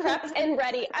 Prepped and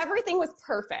ready. Everything was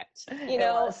perfect. You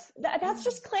know, that's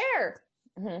just Claire.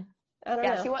 Mm-hmm. I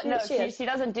don't know. She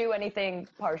doesn't do anything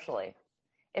partially.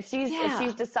 If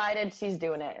she's decided, she's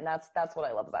doing it, and that's what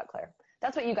I love about Claire.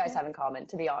 That's what you guys have in common,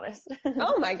 to be honest.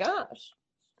 Oh my gosh.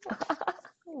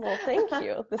 Well, thank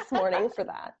you this morning for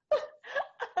that.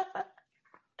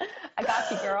 I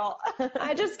got you, girl.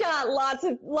 I just got lots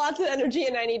of energy,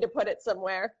 and I need to put it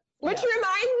somewhere. Which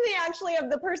reminds me actually of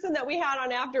the person that we had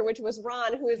on after, which was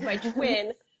Ron, who is my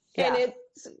twin. And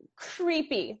it's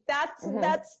creepy. I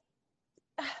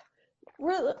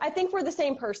think we're the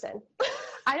same person.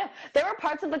 I know. There were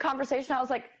parts of the conversation I was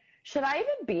like, should I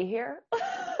even be here?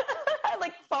 I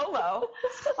like FOMO.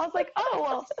 I was like, oh,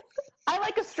 well, I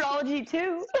like astrology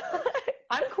too.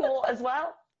 I'm cool as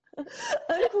well.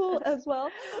 I'm cool as well.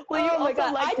 Will you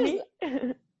also like me?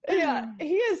 Yeah,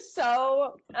 he is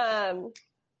so, I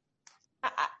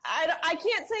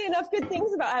can't say enough good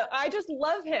things about him. I just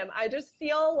love him. I just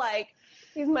feel like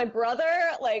he's my brother.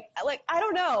 Like, I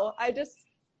don't know.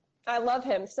 I love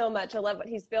him so much. I love what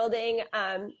he's building.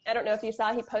 I don't know if you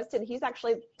saw, he posted, he's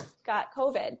actually got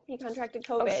COVID. He contracted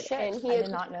COVID. Oh, shit. And I did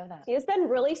not know that. He has been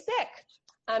really sick.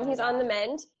 He's on the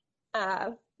mend.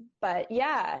 But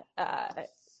yeah,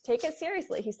 take it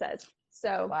seriously, he says.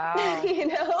 So, wow. You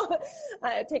know,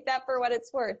 take that for what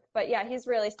it's worth. But yeah, he's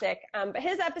really sick. But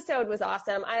his episode was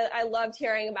awesome. I loved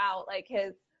hearing about like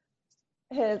his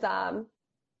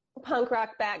punk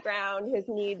rock background, his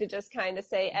need to just kind of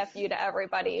say F you to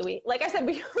everybody. Like I said,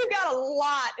 we got a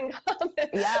lot in common.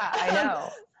 Yeah, I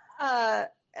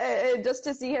know. Just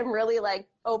to see him really like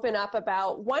open up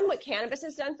about what cannabis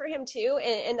has done for him too,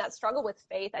 and that struggle with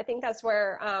faith. I think that's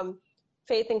where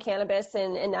faith in cannabis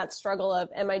and that struggle of,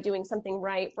 am I doing something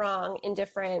right, wrong,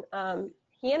 indifferent?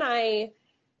 He and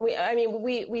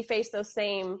we face those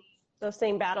same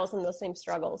battles and those same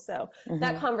struggles. So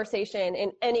that conversation,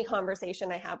 and any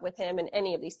conversation I have with him and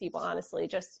any of these people, honestly,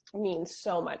 just means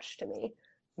so much to me.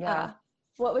 Yeah.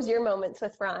 What was your moments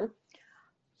with Ron?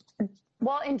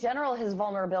 Well, in general, his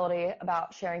vulnerability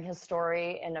about sharing his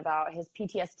story and about his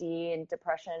PTSD and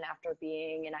depression after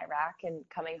being in Iraq and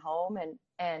coming home,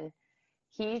 and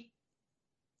he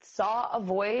saw a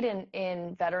void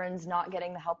in veterans not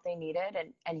getting the help they needed,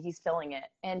 and he's filling it.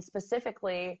 And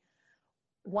specifically,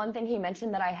 one thing he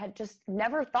mentioned that I had just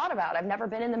never thought about, I've never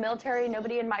been in the military,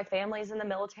 nobody in my family's in the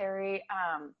military,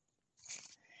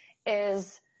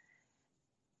 is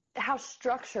how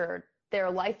structured their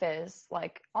life is,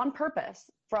 like on purpose,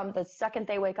 from the second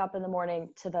they wake up in the morning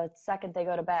to the second they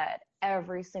go to bed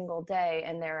every single day.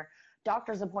 And their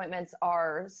doctor's appointments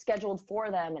are scheduled for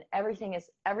them, and everything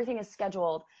is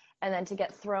scheduled. And then to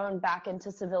get thrown back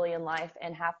into civilian life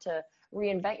and have to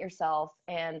reinvent yourself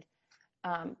and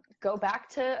go back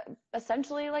to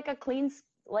essentially like a clean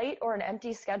slate or an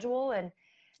empty schedule. And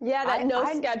yeah,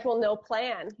 schedule, no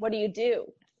plan. What do you do?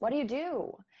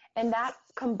 And that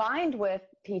combined with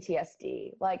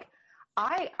PTSD, like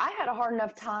I had a hard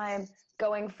enough time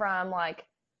going from like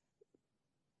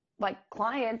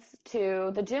clients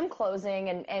to the gym closing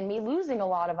and me losing a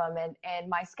lot of them. And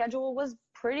my schedule was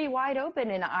pretty wide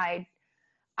open. And I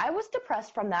was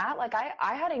depressed from that. Like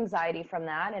I had anxiety from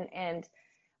that. And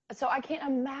so I can't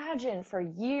imagine for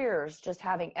years just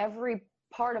having every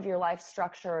part of your life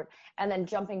structured and then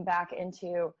jumping back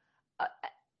into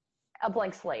a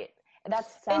blank slate.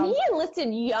 And he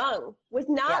enlisted young with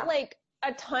not like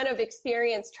a ton of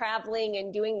experience traveling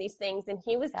and doing these things. And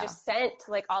he was just sent to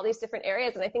like all these different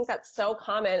areas. And I think that's so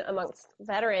common amongst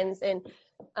veterans. And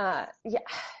I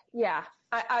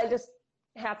just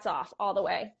hats off all the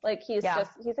way. Like he's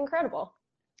incredible.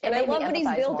 And I love what he's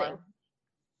building. More.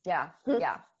 Yeah.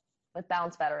 Yeah. With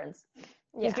Balanced Veterans.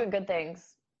 He's doing good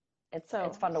things. It's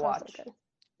fun to watch. So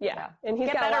yeah. And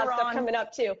he's got a lot of stuff coming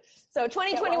up too. So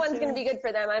 2021 is going to be good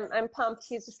for them. I'm pumped.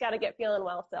 He's just got to get feeling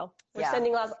well. So we're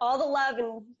sending all the love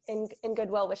and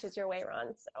goodwill wishes your way,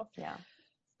 Ron. So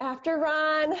after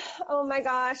Ron, oh my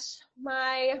gosh,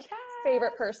 my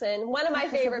favorite person, one of my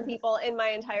favorite people in my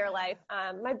entire life,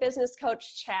 my business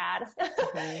coach, Chad.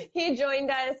 He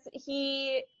joined us.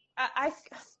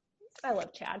 I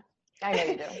love Chad. I know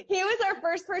you do. He was our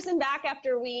first person back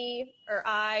after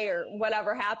I or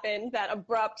whatever happened, that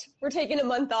abrupt, we're taking a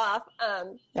month off.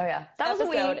 That was a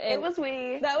we. It was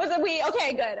we. That was a we.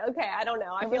 Okay, good. Okay, I don't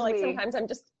know. I feel like sometimes I'm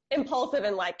just impulsive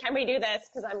and like, can we do this?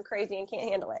 Because I'm crazy and can't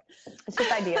handle it. It's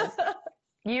just ideas.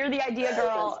 You're the idea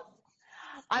girl.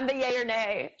 I'm the yay or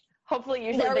nay. Hopefully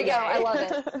you should There we go. Yay. I love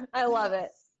it. I love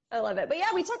it. I love it. But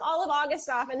yeah, we took all of August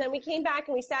off, and then we came back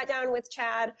and we sat down with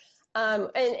Chad.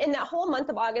 And that whole month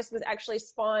of August was actually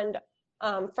spawned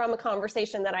from a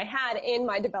conversation that I had in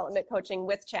my development coaching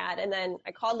with Chad. And then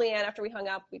I called Leanne after we hung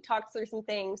up. We talked through some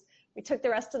things. We took the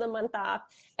rest of the month off.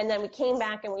 And then we came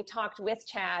back and we talked with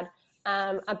Chad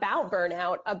about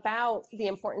burnout, about the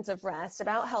importance of rest,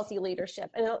 about healthy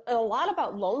leadership, and a lot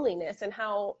about loneliness and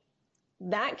how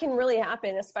that can really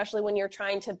happen, especially when you're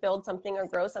trying to build something or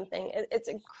grow something. It's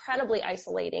incredibly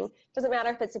isolating. It doesn't matter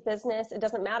if it's a business. It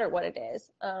doesn't matter what it is.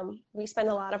 We spend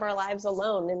a lot of our lives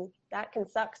alone, and that can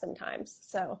suck sometimes.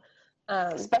 So,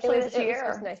 especially this year. It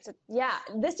was nice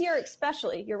this year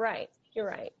especially. You're right.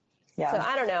 Yeah. So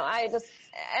I don't know. I just,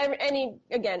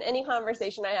 any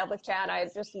conversation I have with Chad, I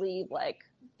just leave like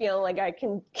feeling like I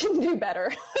can do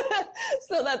better.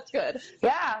 So that's good.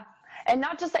 Yeah. And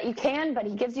not just that you can, but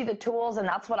he gives you the tools, and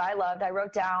that's what I loved. I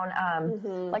wrote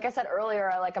down, like I said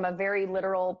earlier, I'm a very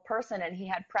literal person, and he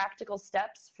had practical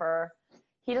steps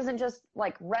he doesn't just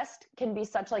like, rest can be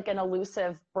such like an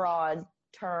elusive, broad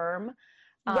term.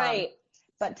 Right.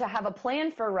 But to have a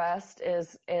plan for rest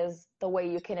is the way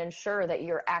you can ensure that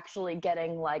you're actually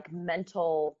getting like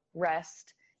mental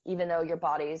rest, even though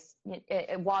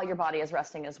while your body is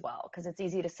resting as well. Because it's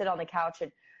easy to sit on the couch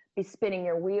and be spinning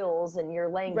your wheels and you're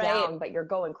laying down, but you're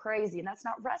going crazy, and that's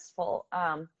not restful.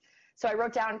 So I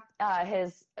wrote down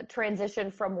his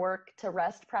transition from work to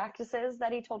rest practices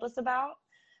that he told us about.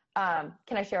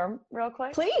 Can I share them real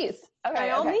quick? Please. Okay, by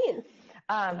all means.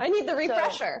 I need the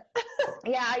refresher.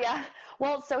 Yeah.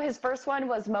 Well, so his first one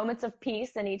was moments of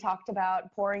peace, and he talked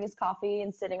about pouring his coffee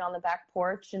and sitting on the back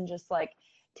porch and just like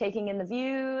taking in the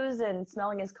views and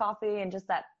smelling his coffee, and just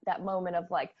that moment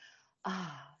of like,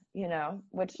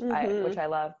 which I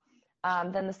love.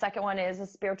 Then the second one is a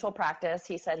spiritual practice.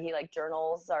 He said he like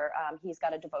journals, or he's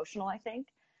got a devotional, I think.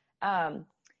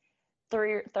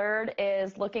 Third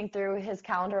is looking through his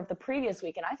calendar of the previous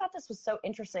week. And I thought this was so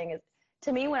interesting.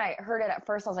 To me, when I heard it at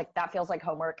first, I was like, that feels like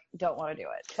homework. Don't want to do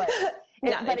it. But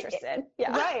not interested.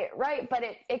 Yeah. Right. But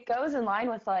it goes in line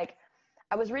with like,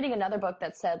 I was reading another book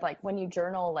that said like, when you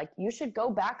journal, like you should go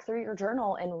back through your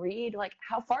journal and read like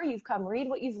how far you've come, read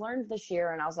what you've learned this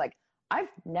year. And I was like, I've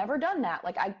never done that.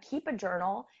 Like I keep a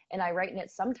journal and I write in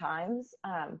it sometimes.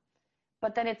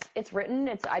 But then it's written,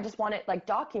 I just want it like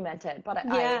documented,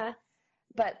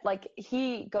 but like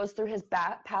he goes through his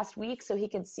past week so he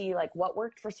can see like what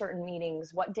worked for certain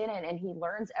meetings, what didn't. And he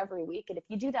learns every week. And if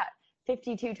you do that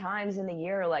 52 times in the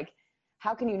year, like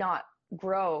how can you not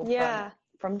grow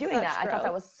from doing that? I thought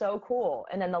that was so cool.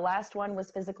 And then the last one was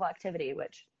physical activity,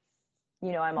 which,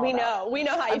 I'm all about. We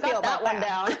know how you feel about that one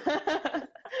down.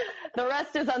 The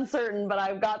rest is uncertain, but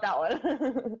I've got that one.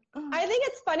 I think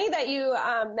it's funny that you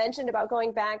mentioned about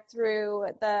going back through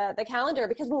the calendar,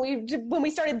 because when we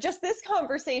started just this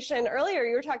conversation earlier,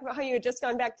 you were talking about how you had just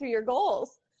gone back through your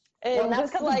goals. And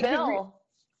that's just like Bill.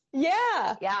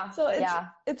 Yeah. So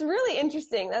it's really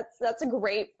interesting. That's a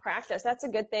great practice. That's a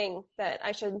good thing that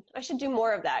I should do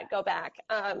more of that. Go back.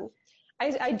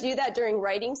 I do that during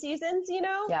writing seasons, you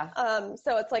know? Yeah.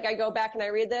 So it's like I go back and I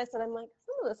read this and I'm like,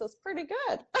 some of this is pretty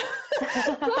good.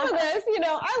 Some of this, you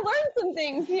know, I learned some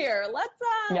things here. Let's,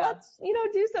 you know,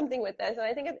 do something with this. And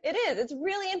I think it is. It's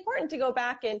really important to go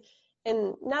back and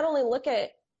not only look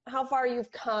at how far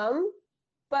you've come,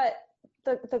 but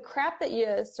the crap that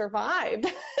you survived.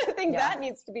 I think that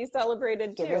needs to be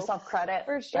celebrated too. Give yourself credit.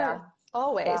 For sure. Yeah.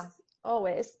 Always. Yeah.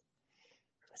 Always.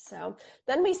 So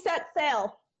then we set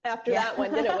sail after that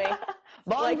one, didn't we?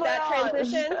 Bon like that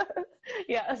voyage. transition.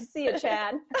 Yeah. See you,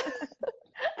 Chad.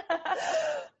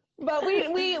 But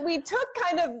we took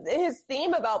kind of his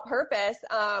theme about purpose,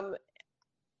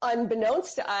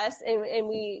 unbeknownst to us, and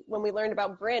when we learned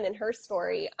about Bryn and her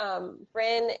story.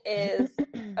 Bryn is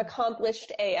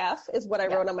accomplished AF, is what I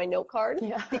wrote on my note card,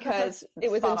 because it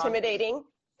was intimidating.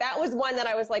 That was one that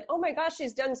I was like, oh my gosh,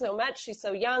 she's done so much. She's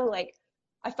so young. Like,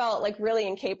 I felt like really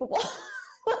incapable.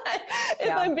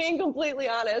 If I'm being completely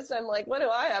honest, I'm like, what do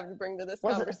I have to bring to this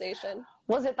conversation?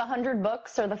 Was it the 100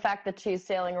 books or the fact that she's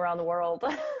sailing around the world?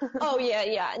 Oh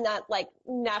yeah. And that like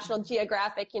National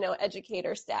Geographic, you know,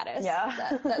 educator status.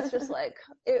 Yeah. That's just like,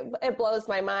 it blows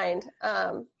my mind.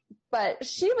 But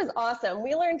she was awesome.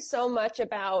 We learned so much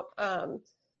about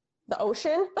the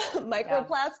ocean,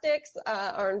 microplastics,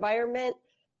 our environment.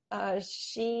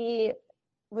 She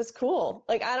was cool.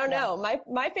 Like, I don't know.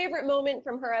 My favorite moment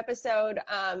from her episode,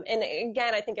 and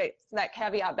again, I think that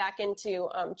caveat back into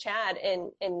Chad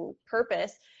and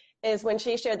purpose, is when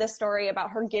she shared this story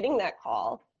about her getting that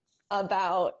call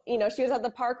about, you know, she was at the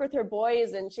park with her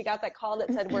boys and she got that call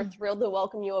that said, we're thrilled to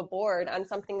welcome you aboard, on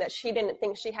something that she didn't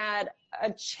think she had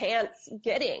a chance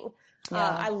getting.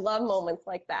 I love moments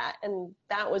like that. And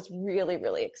that was really,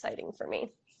 really exciting for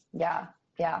me. Yeah.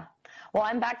 Yeah. Well,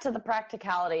 I'm back to the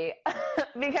practicality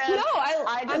because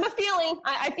I'm a feeling.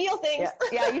 I feel things.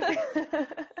 Yeah.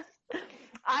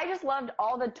 I just loved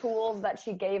all the tools that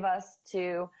she gave us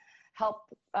to help,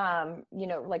 you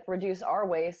know, like reduce our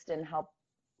waste and help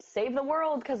save the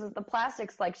world, because of the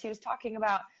plastics. Like she was talking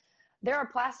about, there are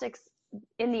plastics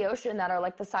in the ocean that are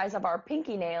like the size of our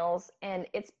pinky nails, and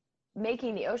it's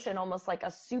making the ocean almost like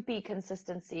a soupy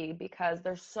consistency because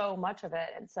there's so much of it.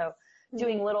 And so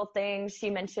doing little things. She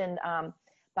mentioned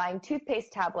buying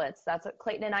toothpaste tablets. That's what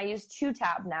Clayton and I use. Chew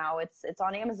Tab now. It's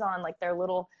on Amazon. Like they're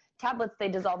little tablets. They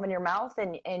dissolve in your mouth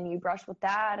and you brush with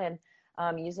that. And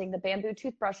using the bamboo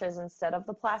toothbrushes instead of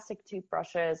the plastic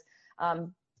toothbrushes.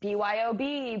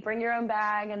 BYOB, bring your own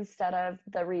bag instead of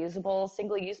the reusable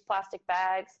single-use plastic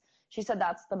bags. She said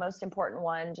that's the most important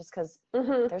one, just because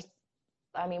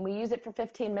we use it for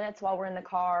 15 minutes while we're in the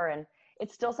car, and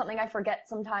it's still something I forget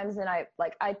sometimes, and I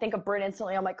think of Bryn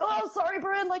instantly. I'm like, oh, sorry,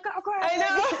 Bryn. Like, oh, crap. I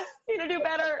know. Need to do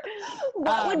better.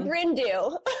 What would Bryn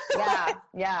do?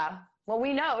 Yeah. Well,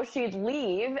 we know she'd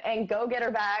leave and go get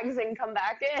her bags and come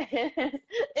back in.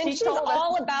 And she's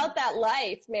all about that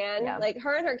life, man. Yeah. Like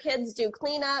her and her kids do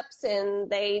cleanups, and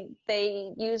they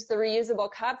use the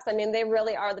reusable cups. I mean, they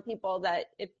really are the people that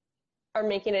are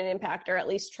making an impact, or at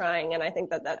least trying. And I think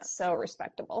that that's so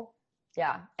respectable.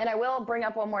 Yeah. And I will bring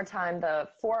up one more time the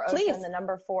 4Ocean, the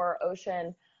number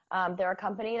 4Ocean. They're a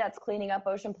company that's cleaning up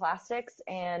ocean plastics,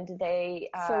 and they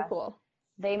so cool.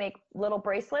 They make little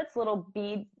bracelets, little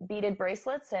beaded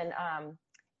bracelets, and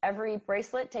every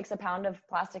bracelet takes a pound of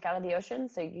plastic out of the ocean.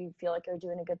 So you feel like you're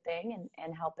doing a good thing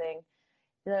and helping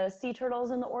the sea turtles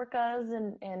and the orcas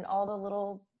and all the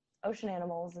little ocean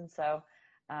animals. And so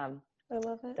I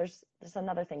love it. There's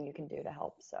another thing you can do to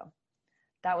help. So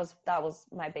that was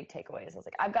my big takeaways. I was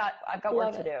like, I've got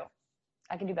work to do.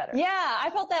 I can do better. Yeah, I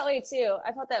felt that way too.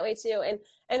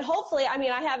 And hopefully, I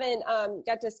mean, I haven't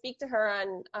got to speak to her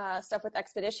on stuff with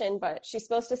Expedition, but she's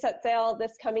supposed to set sail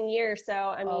this coming year. So,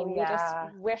 I mean, we just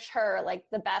wish her like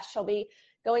the best. She'll be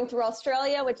going through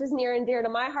Australia, which is near and dear to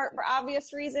my heart for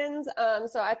obvious reasons.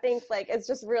 So I think like it's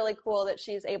just really cool that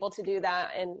she's able to do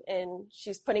that, and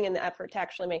she's putting in the effort to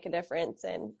actually make a difference.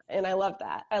 And I love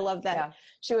that. I love that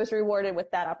she was rewarded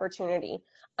with that opportunity.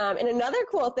 And another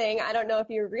cool thing, I don't know if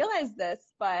you realize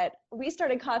this, but we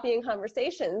started copying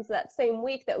conversations that same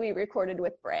week that we recorded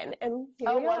with Bryn. And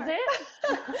was it?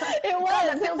 It was.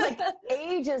 God, it feels like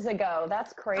ages ago.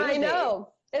 That's crazy. I know.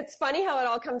 It's funny how it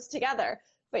all comes together.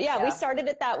 But yeah, we started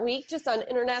it that week just on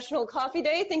International Coffee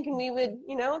Day, thinking we would,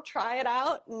 try it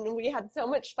out. And we had so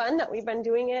much fun that we've been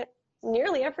doing it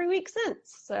nearly every week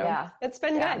since. So it's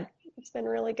been good. It's been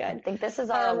really good. I think this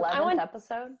is our 11th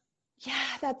episode. Yeah,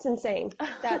 that's insane.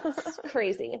 That's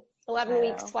crazy. 11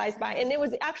 weeks flies by. And it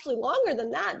was actually longer than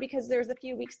that because there's a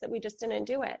few weeks that we just didn't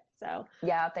do it. So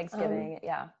yeah, Thanksgiving.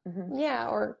 Yeah. Mm-hmm. Yeah.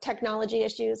 Or technology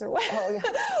issues or what. Oh, yeah.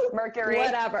 Mercury.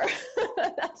 Whatever.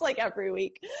 That's like every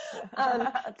week.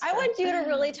 I want you to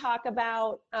really talk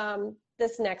about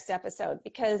this next episode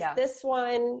because this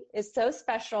one is so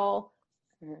special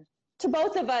to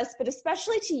both of us, but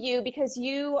especially to you because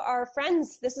you are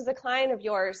friends. This is a client of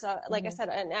yours. Like I said,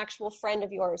 an actual friend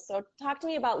of yours. So talk to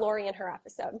me about Lori and her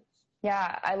episode.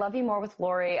 Yeah, I Love You More with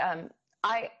Lori.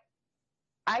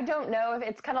 I don't know if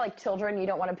it's kind of like children. You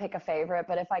don't want to pick a favorite,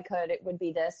 but if I could, it would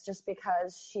be this just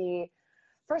because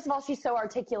first of all, she's so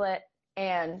articulate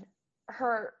and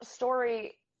her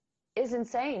story is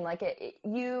insane. Like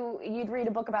you'd read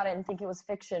a book about it and think it was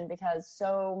fiction because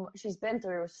she's been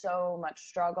through so much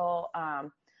struggle.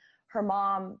 Her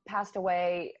mom passed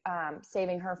away,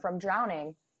 saving her from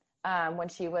drowning, when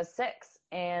she was 6.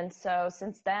 And so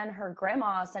since then, her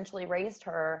grandma essentially raised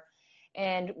her.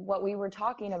 And what we were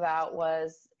talking about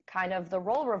was kind of the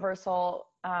role reversal,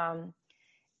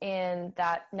 in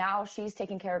that now she's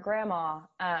taking care of grandma.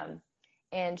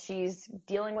 And she's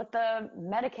dealing with the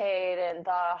Medicaid and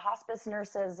the hospice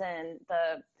nurses and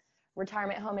the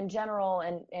retirement home in general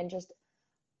and just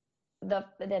the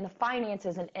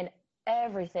finances and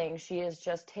everything. She is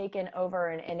just taken over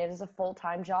and it is a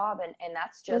full-time job. And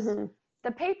that's just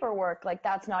the paperwork. Like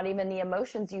that's not even the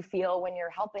emotions you feel when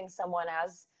you're helping someone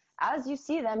as you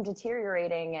see them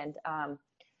deteriorating. And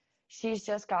she's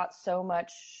just got so much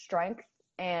strength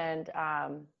and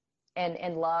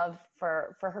love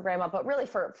for her grandma, but really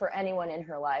for anyone in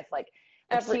her life. Like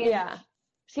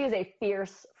she is a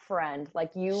fierce friend.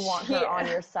 Like you want her on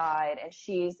your side, and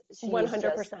she's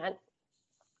 100%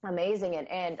 amazing.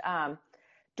 And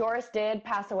Doris did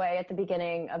pass away at the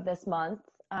beginning of this month,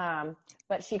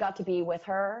 but she got to be with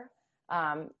her,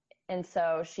 and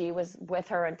so she was with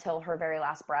her until her very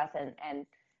last breath, and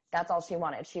that's all she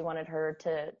wanted. She wanted her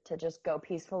to just go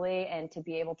peacefully and to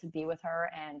be able to be with her.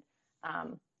 And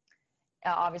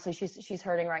obviously she's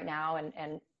hurting right now,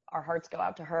 and our hearts go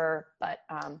out to her, but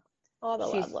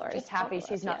she's just happy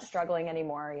she's not struggling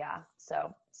anymore. Yeah.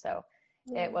 So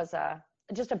it was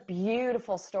just a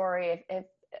beautiful story. If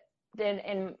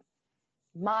in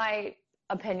my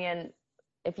opinion,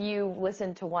 if you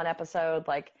listen to one episode,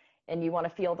 and you want to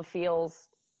feel the feels,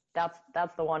 that's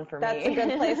the one for me. That's a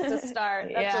good place to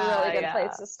start. That's a really good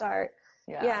place to start.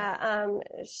 Yeah.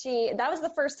 That was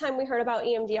the first time we heard about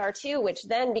EMDR too, which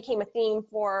then became a theme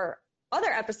for other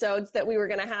episodes that we were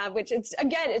going to have, which it's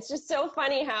just so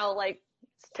funny how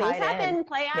things happen,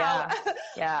 play out.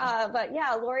 Yeah. But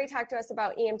yeah, Lori talked to us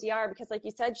about EMDR because like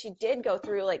you said, she did go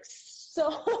through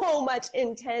so much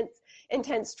intense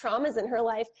traumas in her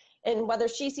life. And whether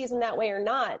she sees them that way or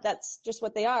not, that's just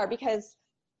what they are, because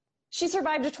she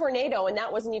survived a tornado and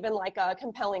that wasn't even a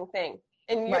compelling thing.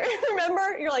 And you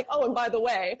remember, you're like, oh, and by the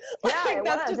way,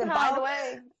 that's just by the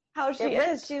way, how she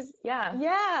is. She's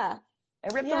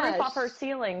It ripped the roof off her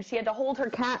ceiling. She had to hold her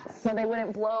cats so they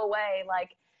wouldn't blow away.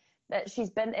 That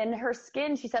she's been in her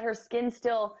skin. She said her skin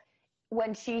still,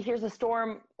 when she hears a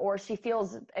storm or she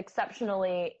feels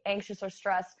exceptionally anxious or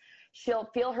stressed, she'll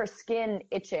feel her skin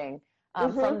itching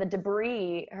from the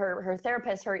debris. Her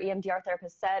therapist, her EMDR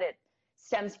therapist, said it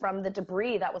stems from the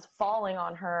debris that was falling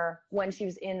on her when she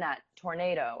was in that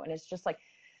tornado. And it's just like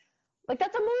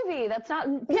that's a movie. That's not,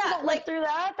 through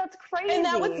that. That's crazy. And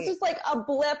that was just a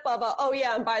blip of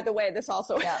and by the way, this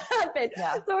also happened.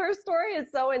 Yeah. So her story is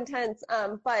so intense.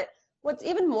 But what's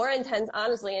even more intense,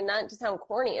 honestly, and not to sound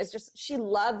corny, is just she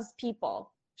loves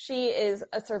people. She is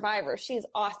a survivor. She's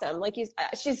awesome.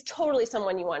 She's totally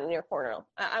someone you want in your corner.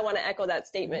 I want to echo that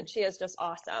statement. She is just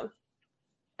awesome.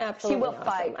 Absolutely. She will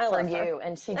fight for you.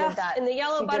 And she did that. And the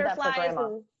yellow butterflies.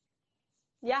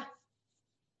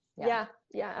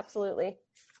 Yeah, absolutely.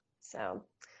 So,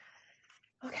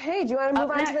 okay. Do you want to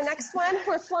move on to the next one?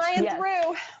 We're flying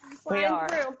through. We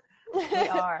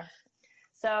are.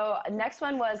 So next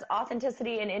one was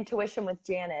Authenticity and Intuition with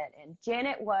Janet. And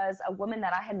Janet was a woman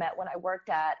that I had met when I worked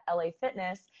at LA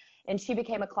Fitness, and she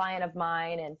became a client of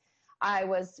mine. And I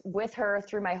was with her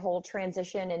through my whole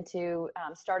transition into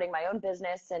starting my own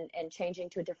business and changing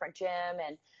to a different gym.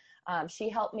 And she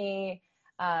helped me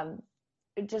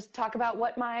just talk about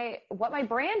what my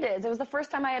brand is. It was the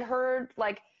first time I had heard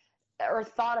or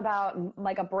thought about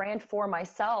a brand for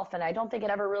myself. And I don't think it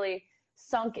ever really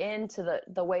sunk into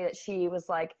the way that she was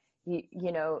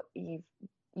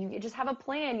you just have a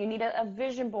plan. You need a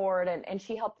vision board. And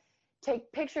she helped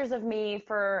take pictures of me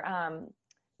for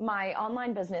my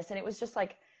online business. And it was just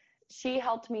she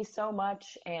helped me so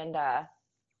much. And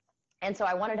so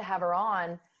I wanted to have her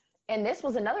on. And this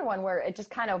was another one where it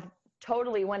just kind of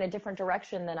totally went a different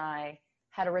direction than I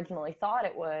had originally thought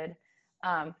it would.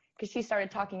 Because she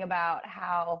started talking about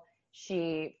how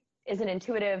she is an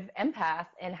intuitive empath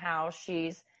and how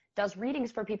she's does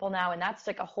readings for people now. And that's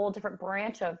like a whole different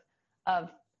branch of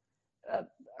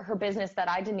her business that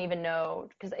I didn't even know,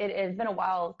 because it had been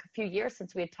a few years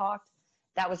since we had talked.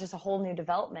 That was just a whole new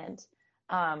development.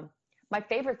 My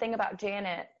favorite thing about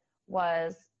Janet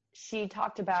was she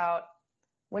talked about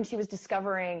when she was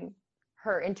discovering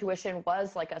her intuition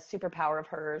was like a superpower of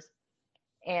hers.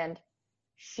 And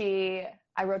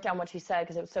I wrote down what she said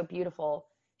because it was so beautiful.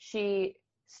 She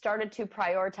started to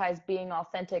prioritize being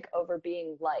authentic over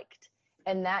being liked.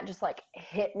 And that just like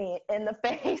hit me in the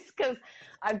face because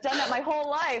I've done that my whole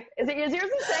life. Is yours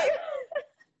the same?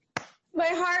 My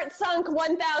heart sunk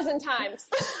 1,000 times.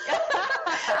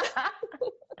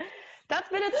 That's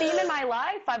been a theme in my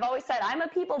life. I've always said, I'm a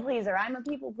people pleaser.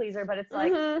 But it's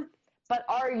like, but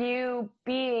are you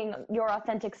being your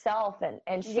authentic self?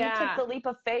 And she took the leap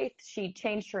of faith. She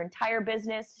changed her entire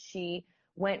business. She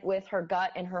went with her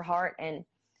gut and her heart, and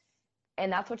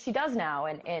that's what she does now.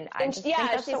 And I just think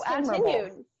that's so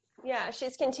admirable. Yeah,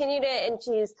 she's continued it, and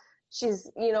she's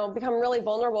become really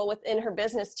vulnerable within her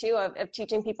business too, of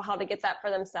teaching people how to get that for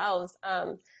themselves.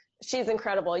 She's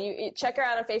incredible. You check her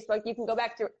out on Facebook. You can go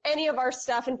back through any of our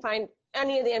stuff and find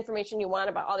any of the information you want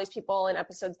about all these people and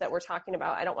episodes that we're talking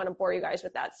about. I don't want to bore you guys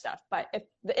with that stuff, but if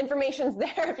the information's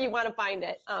there, if you want to find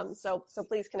it. So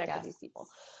please connect with these people.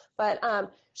 But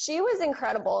she was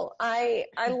incredible. I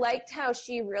liked how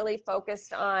she really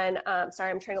focused on,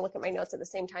 sorry, I'm trying to look at my notes at the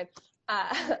same time,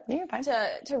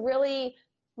 to really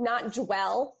not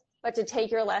dwell, but to take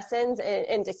your lessons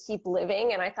and to keep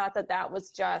living. And I thought that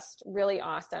was just really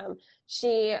awesome.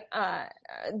 She,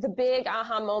 the big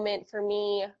aha moment for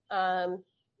me, and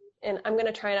I'm going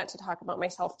to try not to talk about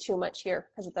myself too much here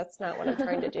because that's not what I'm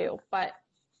trying to do. But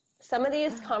some of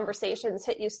these conversations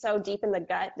hit you so deep in the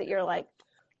gut that you're like,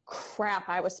 crap,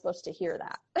 I was supposed to hear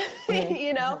that, and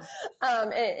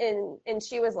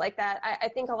she was like that. I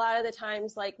think a lot of the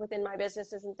times, like within my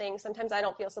businesses and things, sometimes I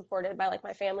don't feel supported by like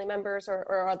my family members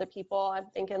or other people. I'm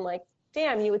thinking like,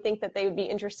 damn, you would think that they would be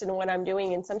interested in what I'm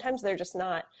doing. And sometimes they're just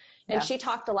not. And she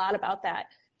talked a lot about that.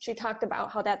 She talked about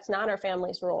how that's not our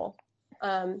family's role.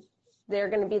 They're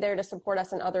going to be there to support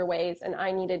us in other ways. And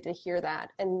I needed to hear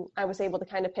that. And I was able to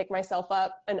kind of pick myself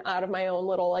up and out of my own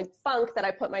little like funk that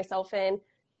I put myself in,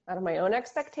 out of my own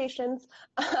expectations,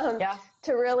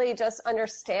 to really just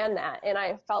understand that. And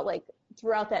I felt like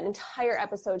throughout that entire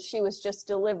episode, she was just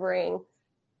delivering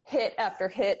hit after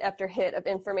hit after hit of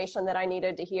information that I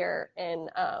needed to hear. And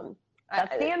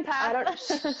that's the empath.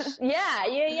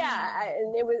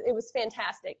 And it was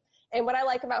fantastic. And what I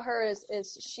like about her is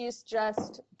she's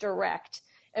just direct.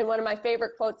 And one of my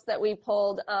favorite quotes that we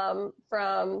pulled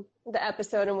from the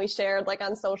episode and we shared like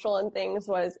on social and things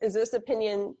was, is this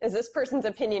person's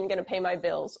opinion going to pay my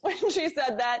bills? When she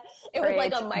said that, it was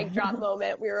like a mic drop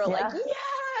moment. We were like,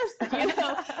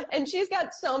 yes, and she's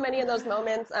got so many of those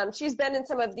moments. She's been in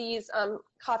some of these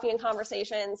coffee and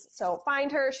conversations. So find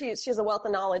her. She's a wealth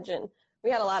of knowledge, and we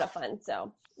had a lot of fun.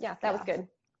 So that was good.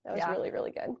 That was really,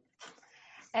 really good.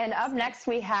 And up next,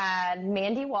 we had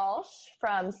Mandy Walsh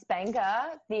from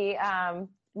Spenga, the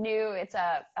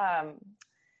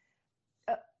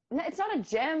it's not a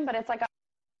gym, but it's like a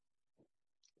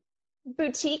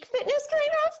boutique fitness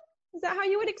kind of? Is that how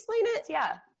you would explain it?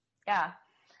 Yeah.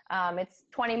 It's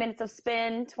 20 minutes of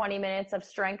spin, 20 minutes of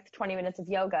strength, 20 minutes of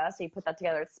yoga. So you put that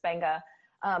together, it's Spenga.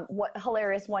 What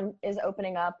hilarious one is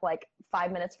opening up like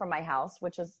 5 minutes from my house,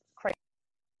 which is crazy.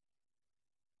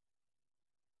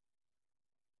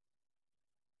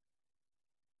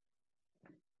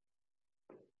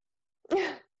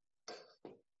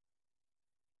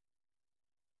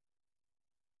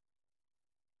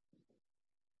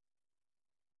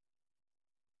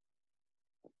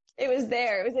 It was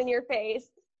there. It was in your face.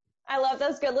 I love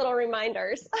those good little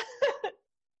reminders.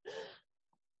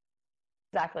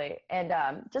 Exactly. And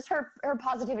just her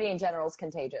positivity in general is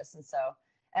contagious. And so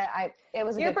it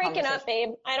was a You're good breaking up, babe.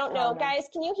 I don't know. Guys,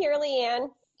 can you hear Leanne?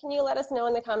 Can you let us know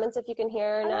in the comments if you can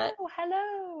hear or not?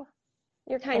 Hello.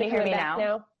 You're kind of hearing me back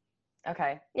now.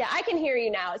 Okay. Yeah, I can hear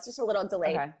you now. It's just a little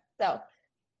delayed. Okay. So.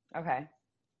 Okay.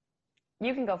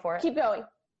 You can go for it. Keep going.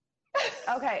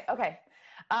 Okay.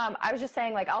 I was just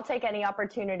saying, like, I'll take any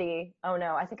opportunity. Oh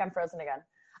no, I think I'm frozen again.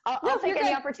 I'll take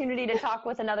any opportunity to talk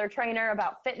with another trainer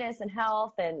about fitness and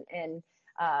health and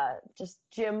just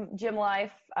gym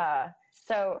life.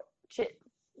 So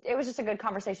it was just a good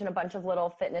conversation, a bunch of little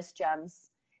fitness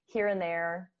gems here and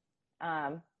there.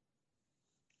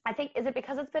 I think, is it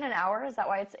because it's been an hour? Is that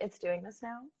why it's doing this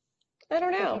now? I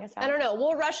don't know.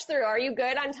 We'll rush through. Are you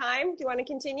good on time? Do you want to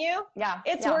continue? Yeah.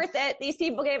 It's worth it. These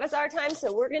people gave us our time,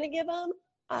 so we're going to give them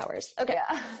ours. Okay.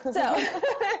 Yeah. So,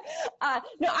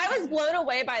 no, I was blown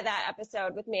away by that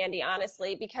episode with Mandy,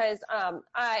 honestly, because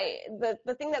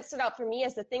the thing that stood out for me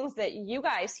is the things that you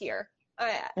guys hear,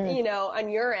 you know, on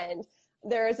your end.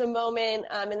 There's a moment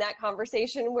in that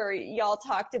conversation where y'all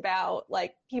talked about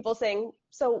like people saying,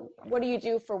 so what do you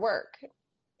do for work?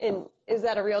 And is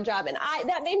that a real job? And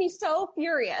that made me so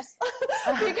furious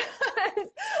because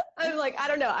I'm like, I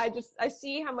don't know. I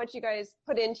see how much you guys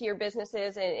put into your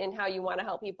businesses and how you want to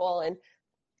help people. And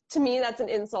to me, that's an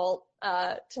insult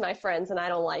to my friends and I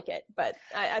don't like it, but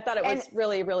I thought it was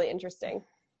really, really interesting.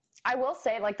 I will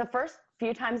say, like, the first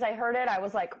few times I heard it, I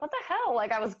was like, what the hell?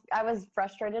 Like, I was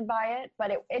frustrated by it,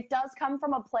 but it does come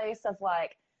from a place of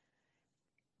like,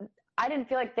 I didn't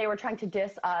feel like they were trying to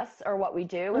diss us or what we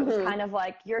do. It was kind of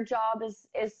like, your job is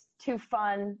too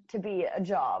fun to be a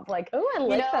job. Like, oh, I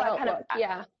like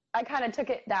that. I kind of took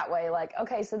it that way. Like,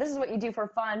 okay, so this is what you do for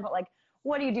fun, but like,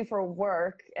 what do you do for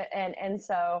work? And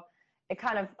so it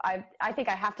kind of, I think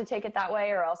I have to take it that way,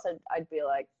 or else I'd be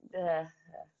like,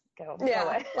 go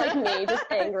away. Like me, just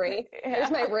angry. There's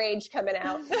my rage coming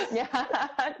out. Yeah.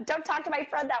 Don't talk to my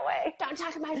friend that way. Don't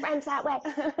talk to my friends that way.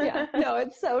 Yeah. No,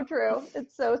 it's so true.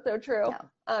 It's so true.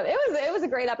 Yeah. It was a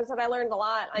great episode. I learned a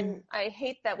lot. I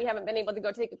hate that we haven't been able to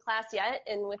go take a class yet.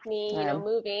 And with me, you know,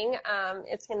 moving,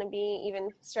 it's going to be even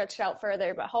stretched out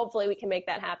further, but hopefully we can make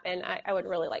that happen. I would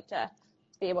really like to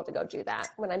be able to go do that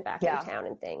when I'm back in town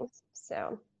and things.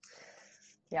 So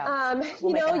yeah.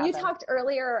 You know, you talked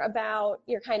earlier about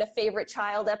your kind of favorite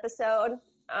child episode.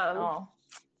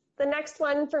 The next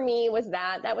one for me was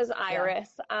that was Iris.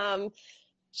 Yeah.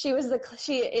 She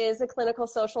is a clinical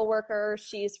social worker.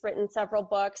 She's written several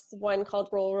books, one called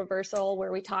Role Reversal,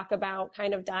 where we talk about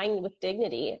kind of dying with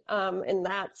dignity. And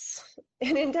that's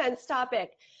an intense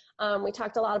topic. We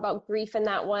talked a lot about grief in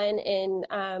that one. And,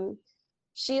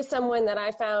 she is someone that I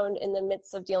found in the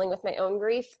midst of dealing with my own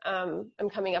grief. I'm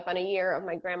coming up on a year of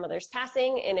my grandmother's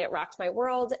passing, and it rocked my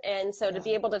world. And so to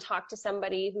be able to talk to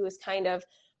somebody who has kind of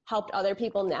helped other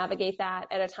people navigate that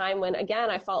at a time when, again,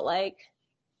 I felt like,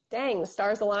 dang, the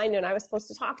stars aligned and I was supposed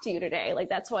to talk to you today. Like,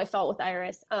 that's how I felt with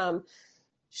Iris.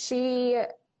 She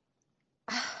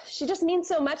just means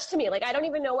so much to me. Like, I don't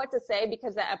even know what to say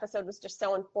because that episode was just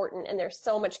so important and there's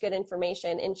so much good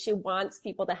information, and she wants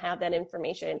people to have that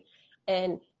information.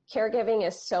 And caregiving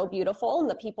is so beautiful, and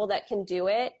the people that can do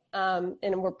it,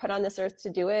 and we're put on this earth to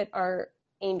do it, are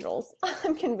angels.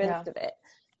 I'm convinced of it.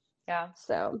 Yeah.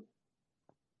 So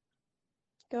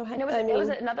go ahead. And it was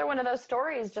another one of those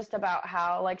stories just about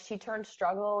how, like, she turned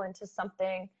struggle into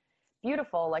something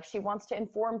beautiful. Like, she wants to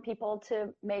inform people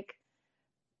to make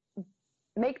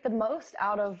the most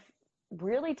out of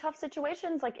really tough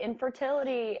situations like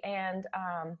infertility and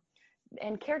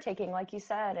caretaking, like you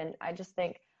said. And I just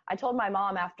think, I told my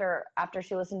mom after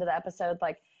she listened to the episode,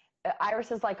 like,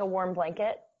 Iris is like a warm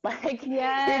blanket. Like, you're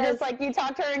just like, you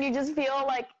talk to her and you just feel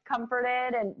like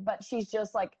comforted, but she's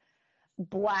just like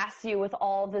blasts you with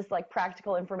all this like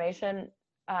practical information.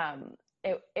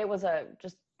 It was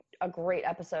just a great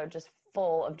episode, just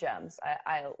full of gems.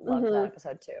 I loved that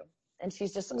episode too. And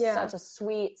she's just such a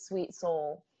sweet, sweet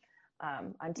soul.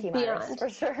 I'm Team Iris for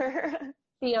sure.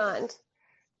 Beyond.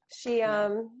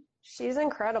 She's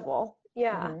incredible.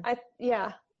 Yeah. I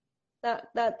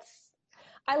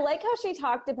like how she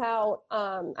talked about,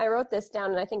 I wrote this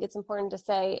down and I think it's important to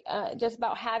say, just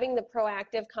about having the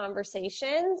proactive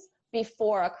conversations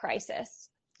before a crisis.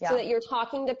 So that you're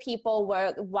talking to people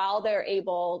while they're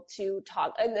able to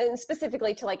talk, and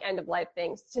specifically to like end of life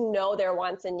things, to know their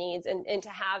wants and needs, and to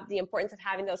have the importance of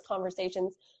having those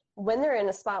conversations when they're in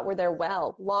a spot where they're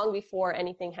well, long before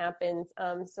anything happens,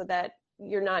 so that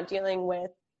you're not dealing with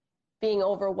being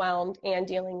overwhelmed and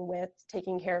dealing with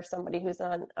taking care of somebody who's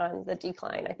on the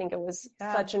decline. I think it was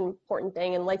such an important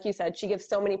thing. And like you said, she gives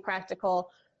so many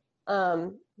practical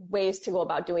ways to go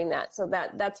about doing that. So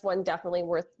that's one definitely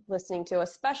worth listening to,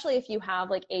 especially if you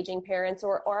have like aging parents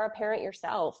or are a parent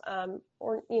yourself,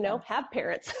 or, you know, have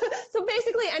parents. So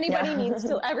basically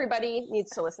everybody needs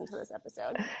to listen to this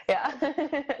episode. Yeah.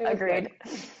 Agreed.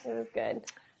 It was good.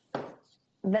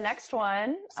 The next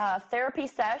one, therapy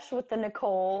sesh with the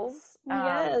Nicoles.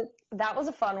 Yes. That was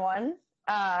a fun one.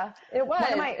 It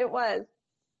was.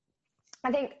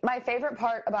 I think my favorite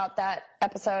part about that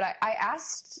episode, I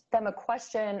asked them a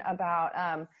question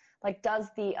about, like, does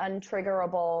the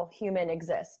untriggerable human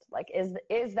exist? Like, is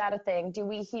that a thing? Do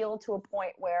we heal to a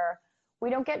point where we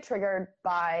don't get triggered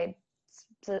by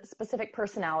specific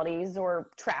personalities or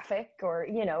traffic or,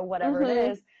 you know, whatever it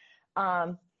is?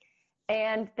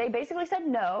 And they basically said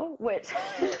no, which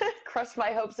crushed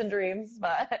my hopes and dreams.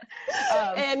 But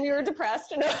and you were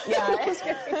depressed. No. Yeah.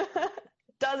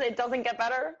 It doesn't get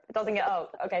better? It doesn't get, oh,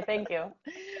 okay, thank you.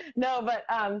 No, but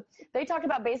they talked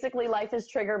about basically life is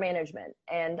trigger management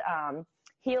and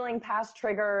healing past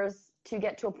triggers to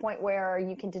get to a point where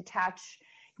you can detach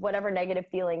whatever negative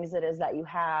feelings it is that you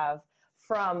have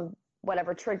from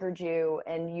whatever triggered you,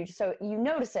 and so you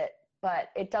notice it, but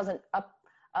it doesn't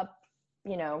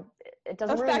it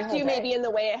doesn't affect you maybe in the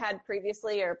way it had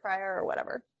previously or prior or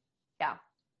whatever. Yeah.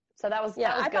 So that was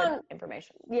good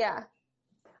information. Yeah.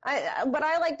 What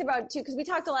I liked about too, because we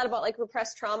talked a lot about like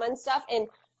repressed trauma and stuff, and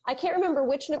I can't remember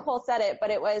which Nicole said it, but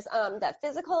it was that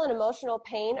physical and emotional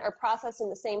pain are processed in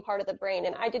the same part of the brain,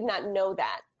 and I did not know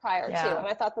that prior to, and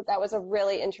I thought that was a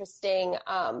really interesting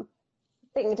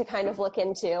thing to kind of look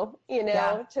into,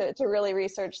 to really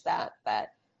research that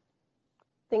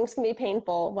things can be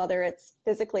painful, whether it's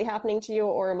physically happening to you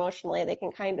or emotionally.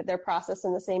 They're processed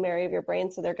in the same area of your brain,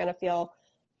 so they're going to feel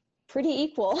pretty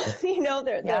equal.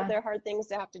 They're hard things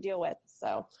to have to deal with.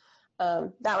 So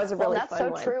that was a really fun one.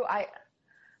 That's so true.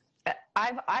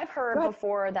 I've heard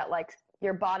before that like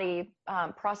your body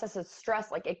processes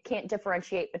stress, like it can't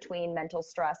differentiate between mental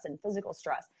stress and physical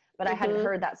stress. But I hadn't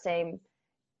heard that same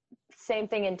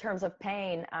thing in terms of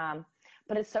pain.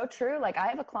 But it's so true. Like I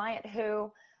have a client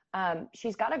who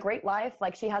she's got a great life.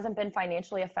 Like she hasn't been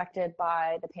financially affected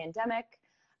by the pandemic.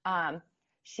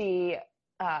 She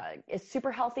is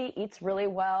super healthy, eats really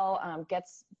well,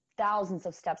 gets thousands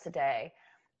of steps a day.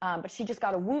 But she just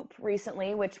got a Whoop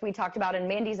recently, which we talked about in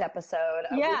Mandy's episode,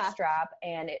 a Whoop strap,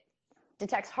 and it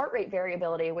detects heart rate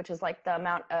variability, which is like the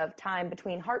amount of time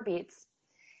between heartbeats.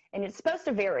 And it's supposed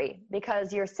to vary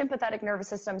because your sympathetic nervous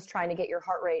system is trying to get your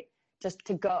heart rate just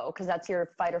to go, because that's your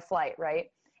fight or flight, right?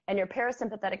 And your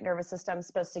parasympathetic nervous system is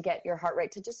supposed to get your heart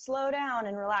rate to just slow down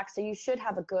and relax. So you should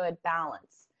have a good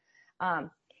balance.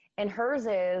 And hers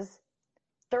is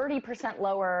 30%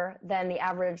 lower than the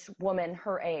average woman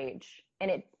her age.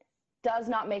 And it does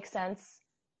not make sense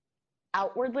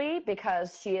outwardly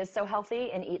because she is so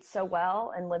healthy and eats so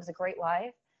well and lives a great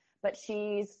life. But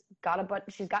she's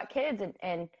got kids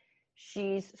and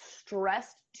she's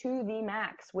stressed to the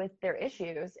max with their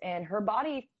issues, and her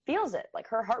body feels it. Like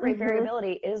her heart rate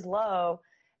variability is low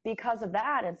because of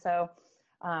that. And so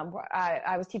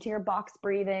I was teaching her box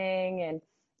breathing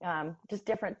and just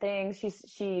different things.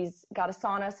 She's got a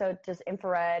sauna, so just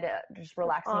infrared, just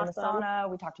relaxing in the sauna.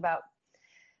 We talked about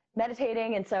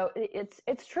meditating. And so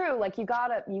it's true. Like you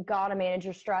gotta manage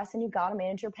your stress and you gotta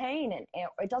manage your pain, and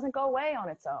it doesn't go away on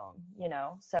its own,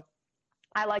 So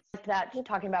I like that,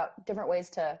 talking about different ways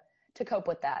to cope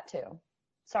with that too.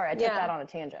 Sorry, I took that on a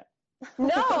tangent.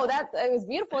 No, it was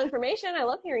beautiful information. I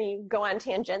love hearing you go on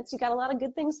tangents. You got a lot of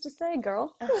good things to say,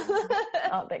 girl.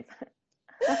 Oh, thanks.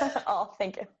 Oh,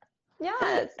 thank you.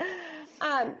 Yes.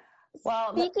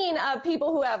 Well, speaking of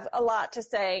people who have a lot to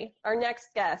say, our next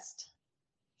guest,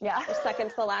 the second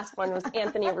to the last one, was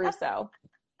Anthony Russo.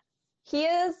 He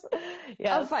is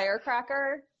a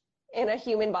firecracker in a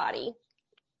human body.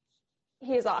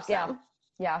 He is awesome.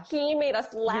 Yeah. He made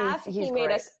us laugh. He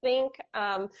made us think.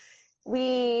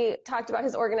 We talked about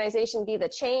his organization, Be the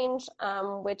Change,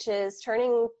 which is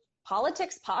turning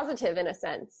politics positive in a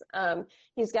sense.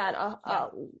 He's got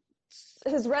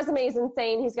his resume is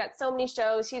insane. He's got so many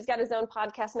shows. He's got his own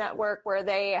podcast network where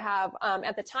they have,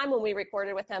 at the time when we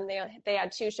recorded with him, they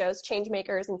had 2 shows,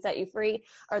 Changemakers and Set You Free,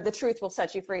 or The Truth Will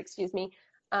Set You Free, excuse me.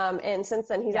 And since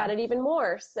then he's added even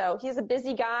more. So he's a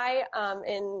busy guy.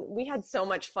 And we had so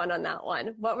much fun on that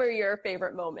one. What were your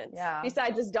favorite moments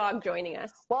besides his dog joining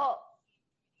us? Well,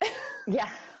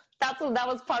 that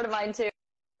was part of mine too.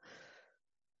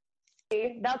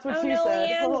 That's what she said.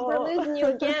 Leanne, we're losing you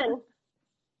again.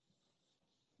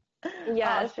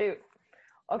 Yeah. Oh, shoot.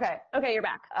 Okay, you're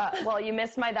back. Well, you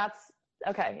missed my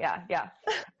okay. Yeah.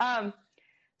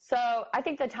 So I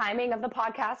think the timing of the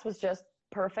podcast was just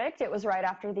perfect. It was right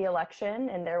after the election,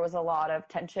 and there was a lot of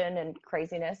tension and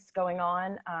craziness going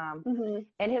on.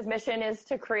 And his mission is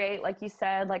to create, like you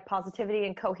said, like positivity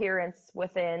and coherence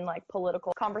within like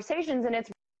political conversations. And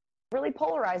it's really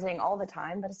polarizing all the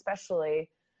time, but especially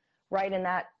right in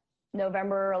that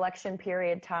November election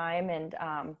period time. And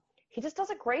he just does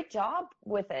a great job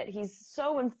with it. He's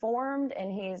so informed, and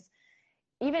he's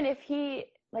one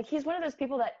of those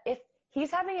people that if he's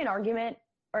having an argument,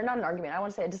 or not an argument, I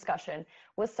want to say a discussion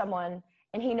with someone,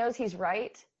 and he knows he's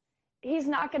right, he's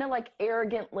not going to like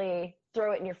arrogantly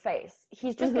throw it in your face.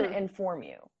 He's just going to inform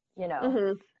you,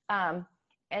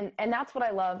 and that's what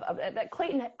I love of it, that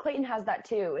Clayton has that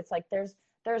too. It's like,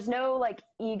 there's no like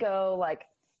ego, like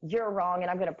you're wrong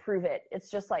and I'm going to prove it. It's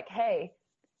just like, hey,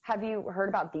 have you heard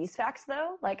about these facts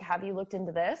though? Like, have you looked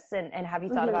into this and have you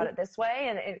thought about it this way?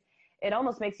 And it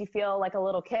almost makes you feel like a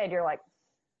little kid. You're like,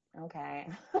 okay.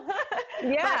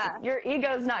 Yeah. But your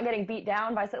ego's not getting beat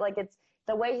down by, like, it's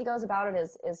the way he goes about it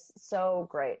is so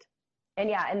great. And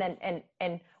yeah, and then,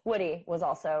 and Woody was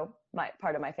also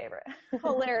part of my favorite.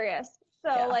 Hilarious.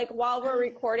 So like while we're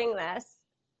recording this,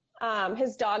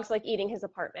 his dog's like eating his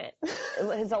apartment.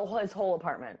 his whole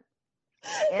apartment.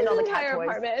 And his all the entire cat toys.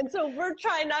 apartment. And so we're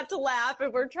trying not to laugh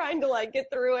and we're trying to like get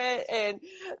through it. And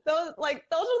those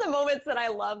are the moments that I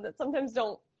love that sometimes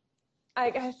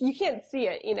you can't see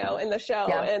it, you know, in the show.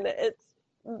 Yeah. And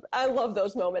I love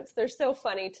those moments. They're so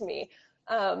funny to me.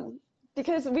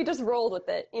 Because we just rolled with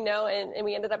it, you know, and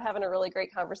we ended up having a really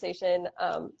great conversation,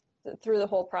 through the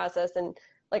whole process. And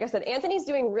like I said, Anthony's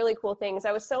doing really cool things.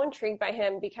 I was so intrigued by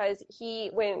him because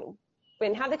when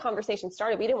how the conversation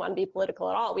started, we didn't want to be political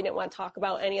at all. We didn't want to talk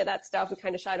about any of that stuff. We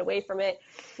kind of shied away from it.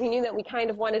 We knew that we kind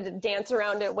of wanted to dance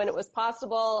around it when it was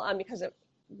possible, because it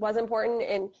was important,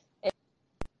 and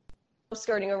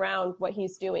skirting around what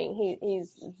he's doing.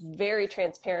 He's very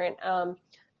transparent.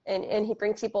 And he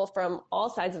brings people from all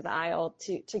sides of the aisle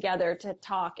together to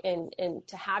talk and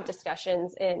to have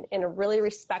discussions in a really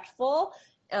respectful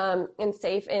and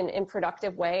safe and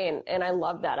productive way. And I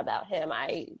love that about him.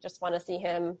 I just want to see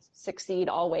him succeed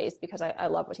always because I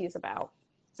love what he's about.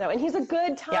 So, and he's a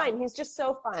good time. Yeah. He's just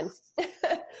so fun.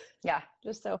 Yeah.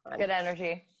 Just so fun. Good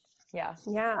energy. Yeah.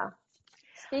 Yeah.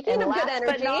 Speaking of good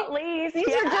energy, but not least, these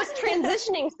are just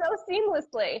transitioning so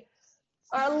seamlessly.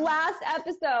 Our last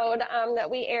episode that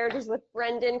we aired was with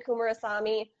Brendan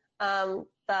Kumarasamy, the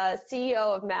CEO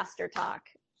of Master Talk.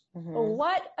 Mm-hmm.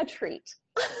 What a treat.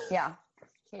 Yeah,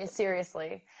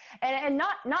 seriously. And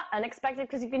not unexpected,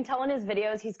 because you can tell in his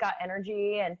videos he's got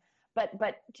energy, but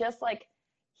just like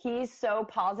he's so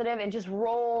positive and just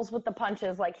rolls with the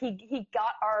punches. Like he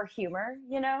got our humor,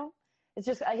 you know? It's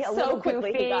just a little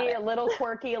goofy, a little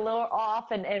quirky, a little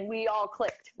off, and we all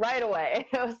clicked right away.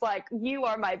 It was like, you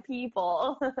are my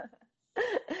people.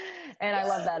 And I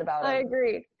love that about him. I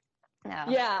agree.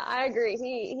 Yeah, I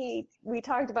agree. We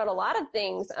talked about a lot of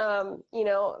things, you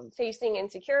know, facing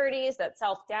insecurities, that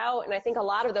self-doubt. And I think a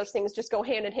lot of those things just go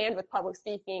hand in hand with public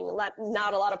speaking.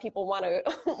 Not a lot of people want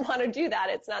to do that.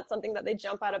 It's not something that they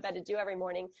jump out of bed to do every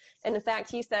morning. And in fact,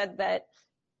 he said that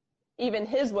even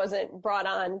his wasn't brought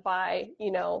on by,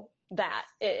 you know, that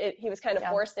he was kind of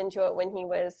forced into it when he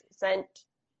was sent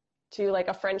to like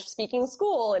a French speaking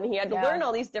school, and he had to learn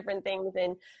all these different things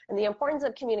and the importance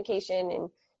of communication. And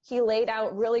he laid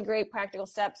out really great practical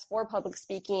steps for public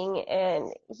speaking.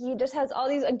 And he just has all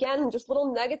these, again, just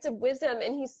little nuggets of wisdom.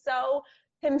 And he's so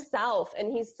himself,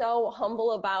 and he's so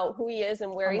humble about who he is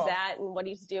and where he's at and what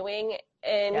he's doing.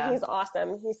 And he's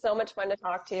awesome. He's so much fun to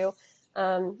talk to.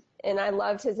 And I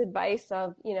loved his advice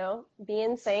of, you know, be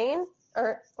insane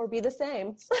or be the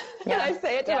same. Yeah. And I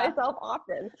say it to myself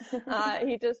often.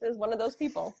 He just is one of those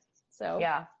people. So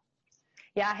yeah.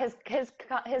 His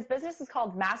business is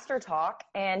called Master Talk,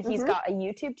 and he's got a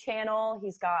YouTube channel.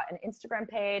 He's got an Instagram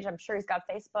page. I'm sure he's got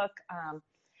Facebook.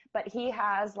 But he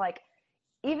has like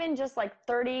even just like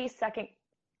 30-second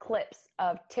clips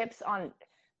of tips on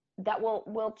that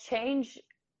will change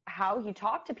how you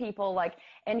talk to people. Like,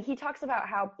 and he talks about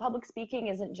how public speaking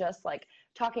isn't just like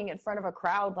talking in front of a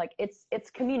crowd. Like it's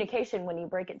communication when you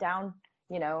break it down,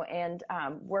 you know, and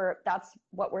that's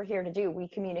what we're here to do. We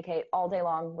communicate all day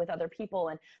long with other people,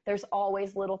 and there's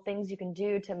always little things you can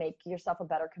do to make yourself a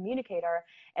better communicator.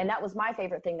 And that was my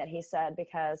favorite thing that he said,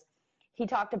 because he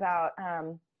talked about,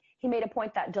 he made a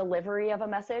point that delivery of a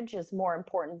message is more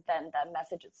important than the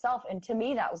message itself. And to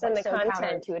me, that was like so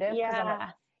counterintuitive.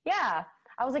 Yeah.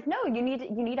 I was like, no, you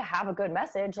need to have a good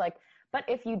message. Like, but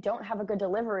if you don't have a good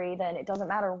delivery, then it doesn't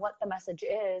matter what the message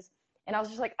is. And I was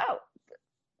just like, oh,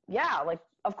 yeah, like,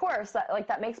 of course,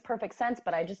 that makes perfect sense,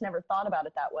 but I just never thought about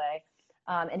it that way.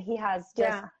 And he has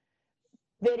just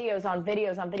videos on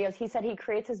videos on videos. He said he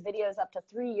creates his videos up to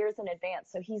 3 years in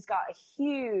advance. So he's got a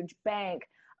huge bank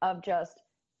of just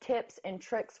tips and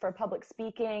tricks for public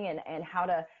speaking and how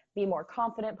to be more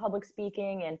confident public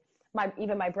speaking. And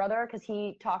even my brother, because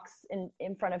he talks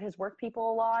in front of his work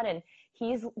people a lot, and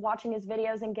he's watching his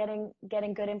videos and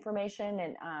getting good information.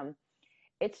 And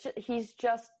he's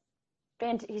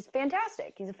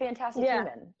fantastic. He's a fantastic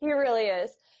human. He really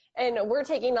is. And we're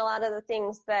taking a lot of the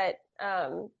things that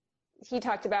he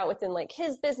talked about within like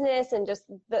his business and just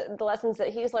the lessons that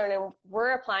he's learned, and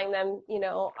we're applying them, you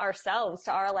know, ourselves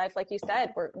to our life. Like you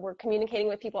said, we're communicating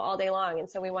with people all day long,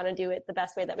 and so we want to do it the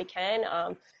best way that we can.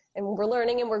 And we're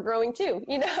learning and we're growing too,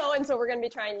 you know, and so we're going to be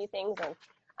trying new things. And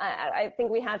I think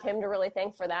we have him to really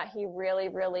thank for that. He really,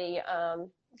 really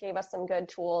gave us some good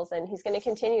tools, and he's going to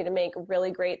continue to make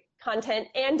really great content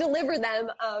and deliver them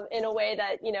in a way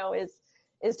that, you know, is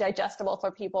digestible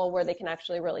for people where they can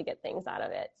actually really get things out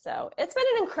of it. So it's been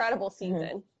an incredible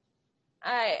season.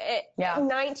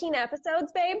 19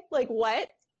 episodes, babe. Like what?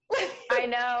 I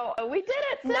know. We did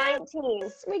it.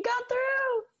 19. We got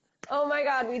through. Oh my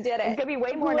God, we did it. It's going to be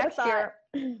way more next year.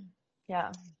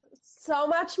 Yeah. So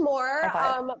much more.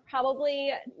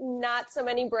 Probably not so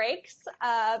many breaks,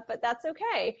 but that's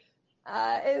okay.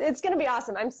 It's going to be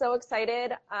awesome. I'm so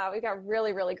excited. We've got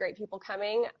really, really great people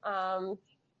coming. I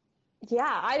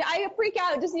freak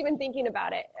out just even thinking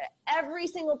about it. Every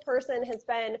single person has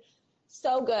been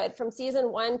so good from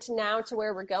season 1 to now to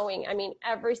where we're going. I mean,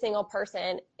 every single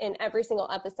person in every single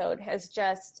episode has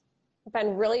just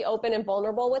been really open and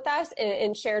vulnerable with us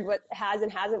and shared what has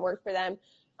and hasn't worked for them.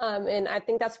 And I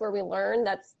think that's where we learn.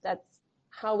 That's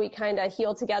how we kind of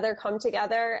heal together, come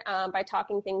together by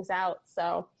talking things out.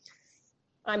 So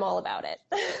I'm all about it.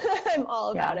 I'm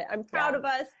all about it. I'm proud of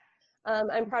us.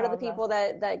 I'm proud of the people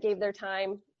that gave their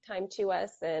time to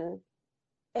us, and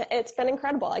it's been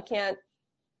incredible. I can't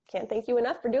thank you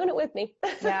enough for doing it with me.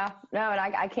 Yeah, no, and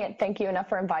I can't thank you enough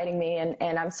for inviting me,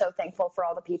 and I'm so thankful for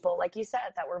all the people, like you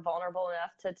said, that were vulnerable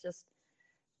enough to just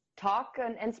talk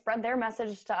and spread their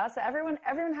message to us. Everyone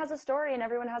has a story and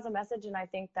everyone has a message, and I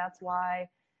think that's why,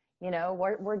 you know,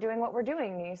 we're doing what we're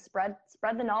doing. You spread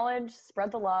the knowledge,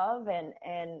 spread the love,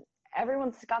 and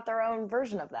everyone's got their own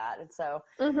version of that. And so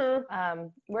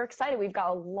we're excited. We've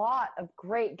got a lot of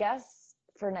great guests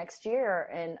for next year,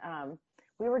 and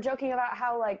we were joking about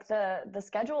how like the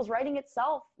schedule is writing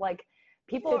itself. Like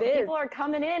people are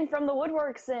coming in from the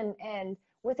woodworks and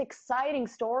with exciting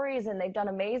stories, and they've done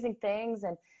amazing things,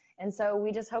 and so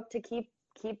we just hope to keep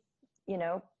you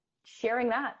know, sharing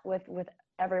that with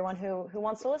everyone who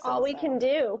wants to listen. All we can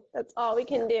do. That's all we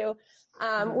can do.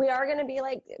 We are going to be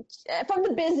like, from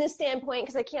the business standpoint,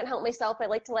 because I can't help myself, I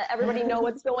like to let everybody know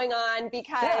what's going on,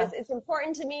 because it's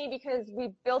important to me, because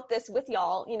we built this with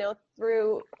y'all, you know,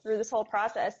 through this whole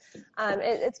process.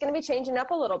 It's going to be changing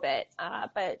up a little bit,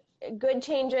 but good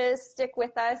changes. Stick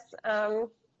with us.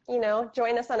 You know,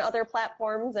 join us on other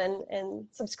platforms and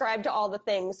subscribe to all the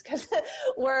things, because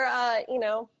we're, you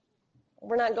know,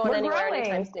 we're not going anywhere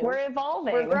anytime soon. We're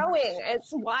evolving. We're growing.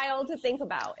 It's wild to think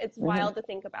about.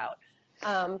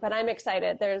 But I'm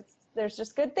excited. There's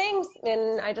just good things,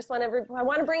 and I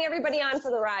want to bring everybody on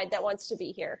for the ride that wants to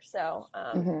be here. So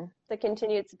the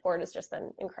continued support has just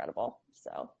been incredible.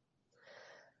 So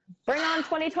bring on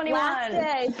 2021. Last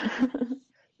day.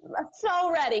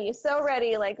 So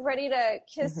ready, like ready to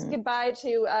kiss goodbye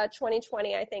to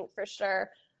 2020, I think, for sure.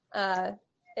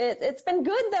 It's been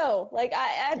good though. Like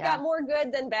I've got more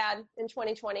good than bad in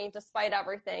 2020, despite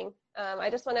everything.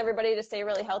 I just want everybody to stay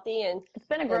really healthy, and it's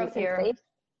been a growth year.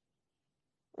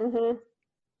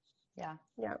 Yeah.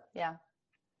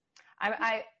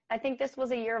 I think this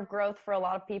was a year of growth for a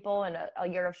lot of people, and a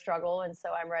year of struggle. And so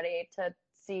I'm ready to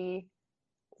see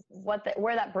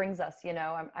where that brings us. You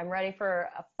know, I'm ready for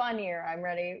a fun year. I'm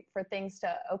ready for things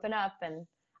to open up, and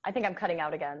I think I'm cutting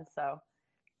out again. So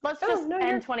let's just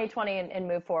end 2020 and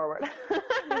move forward.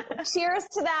 Cheers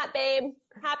to that, babe.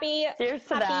 Happy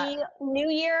New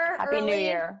Year. Happy New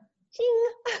Year.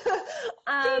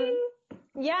 Ching.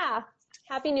 Yeah.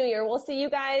 Happy New Year. We'll see you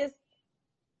guys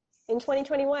in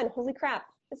 2021. Holy crap.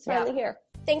 It's finally here.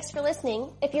 Thanks for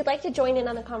listening. If you'd like to join in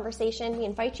on the conversation, we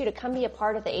invite you to come be a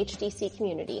part of the HTC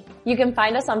community. You can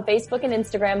find us on Facebook and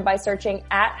Instagram by searching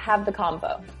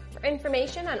 @HaveTheConvo. For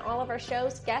information on all of our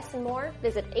shows, guests, and more,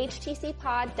 visit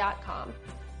htcpod.com.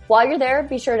 While you're there,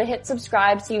 be sure to hit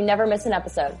subscribe so you never miss an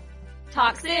episode.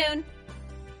 Talk soon.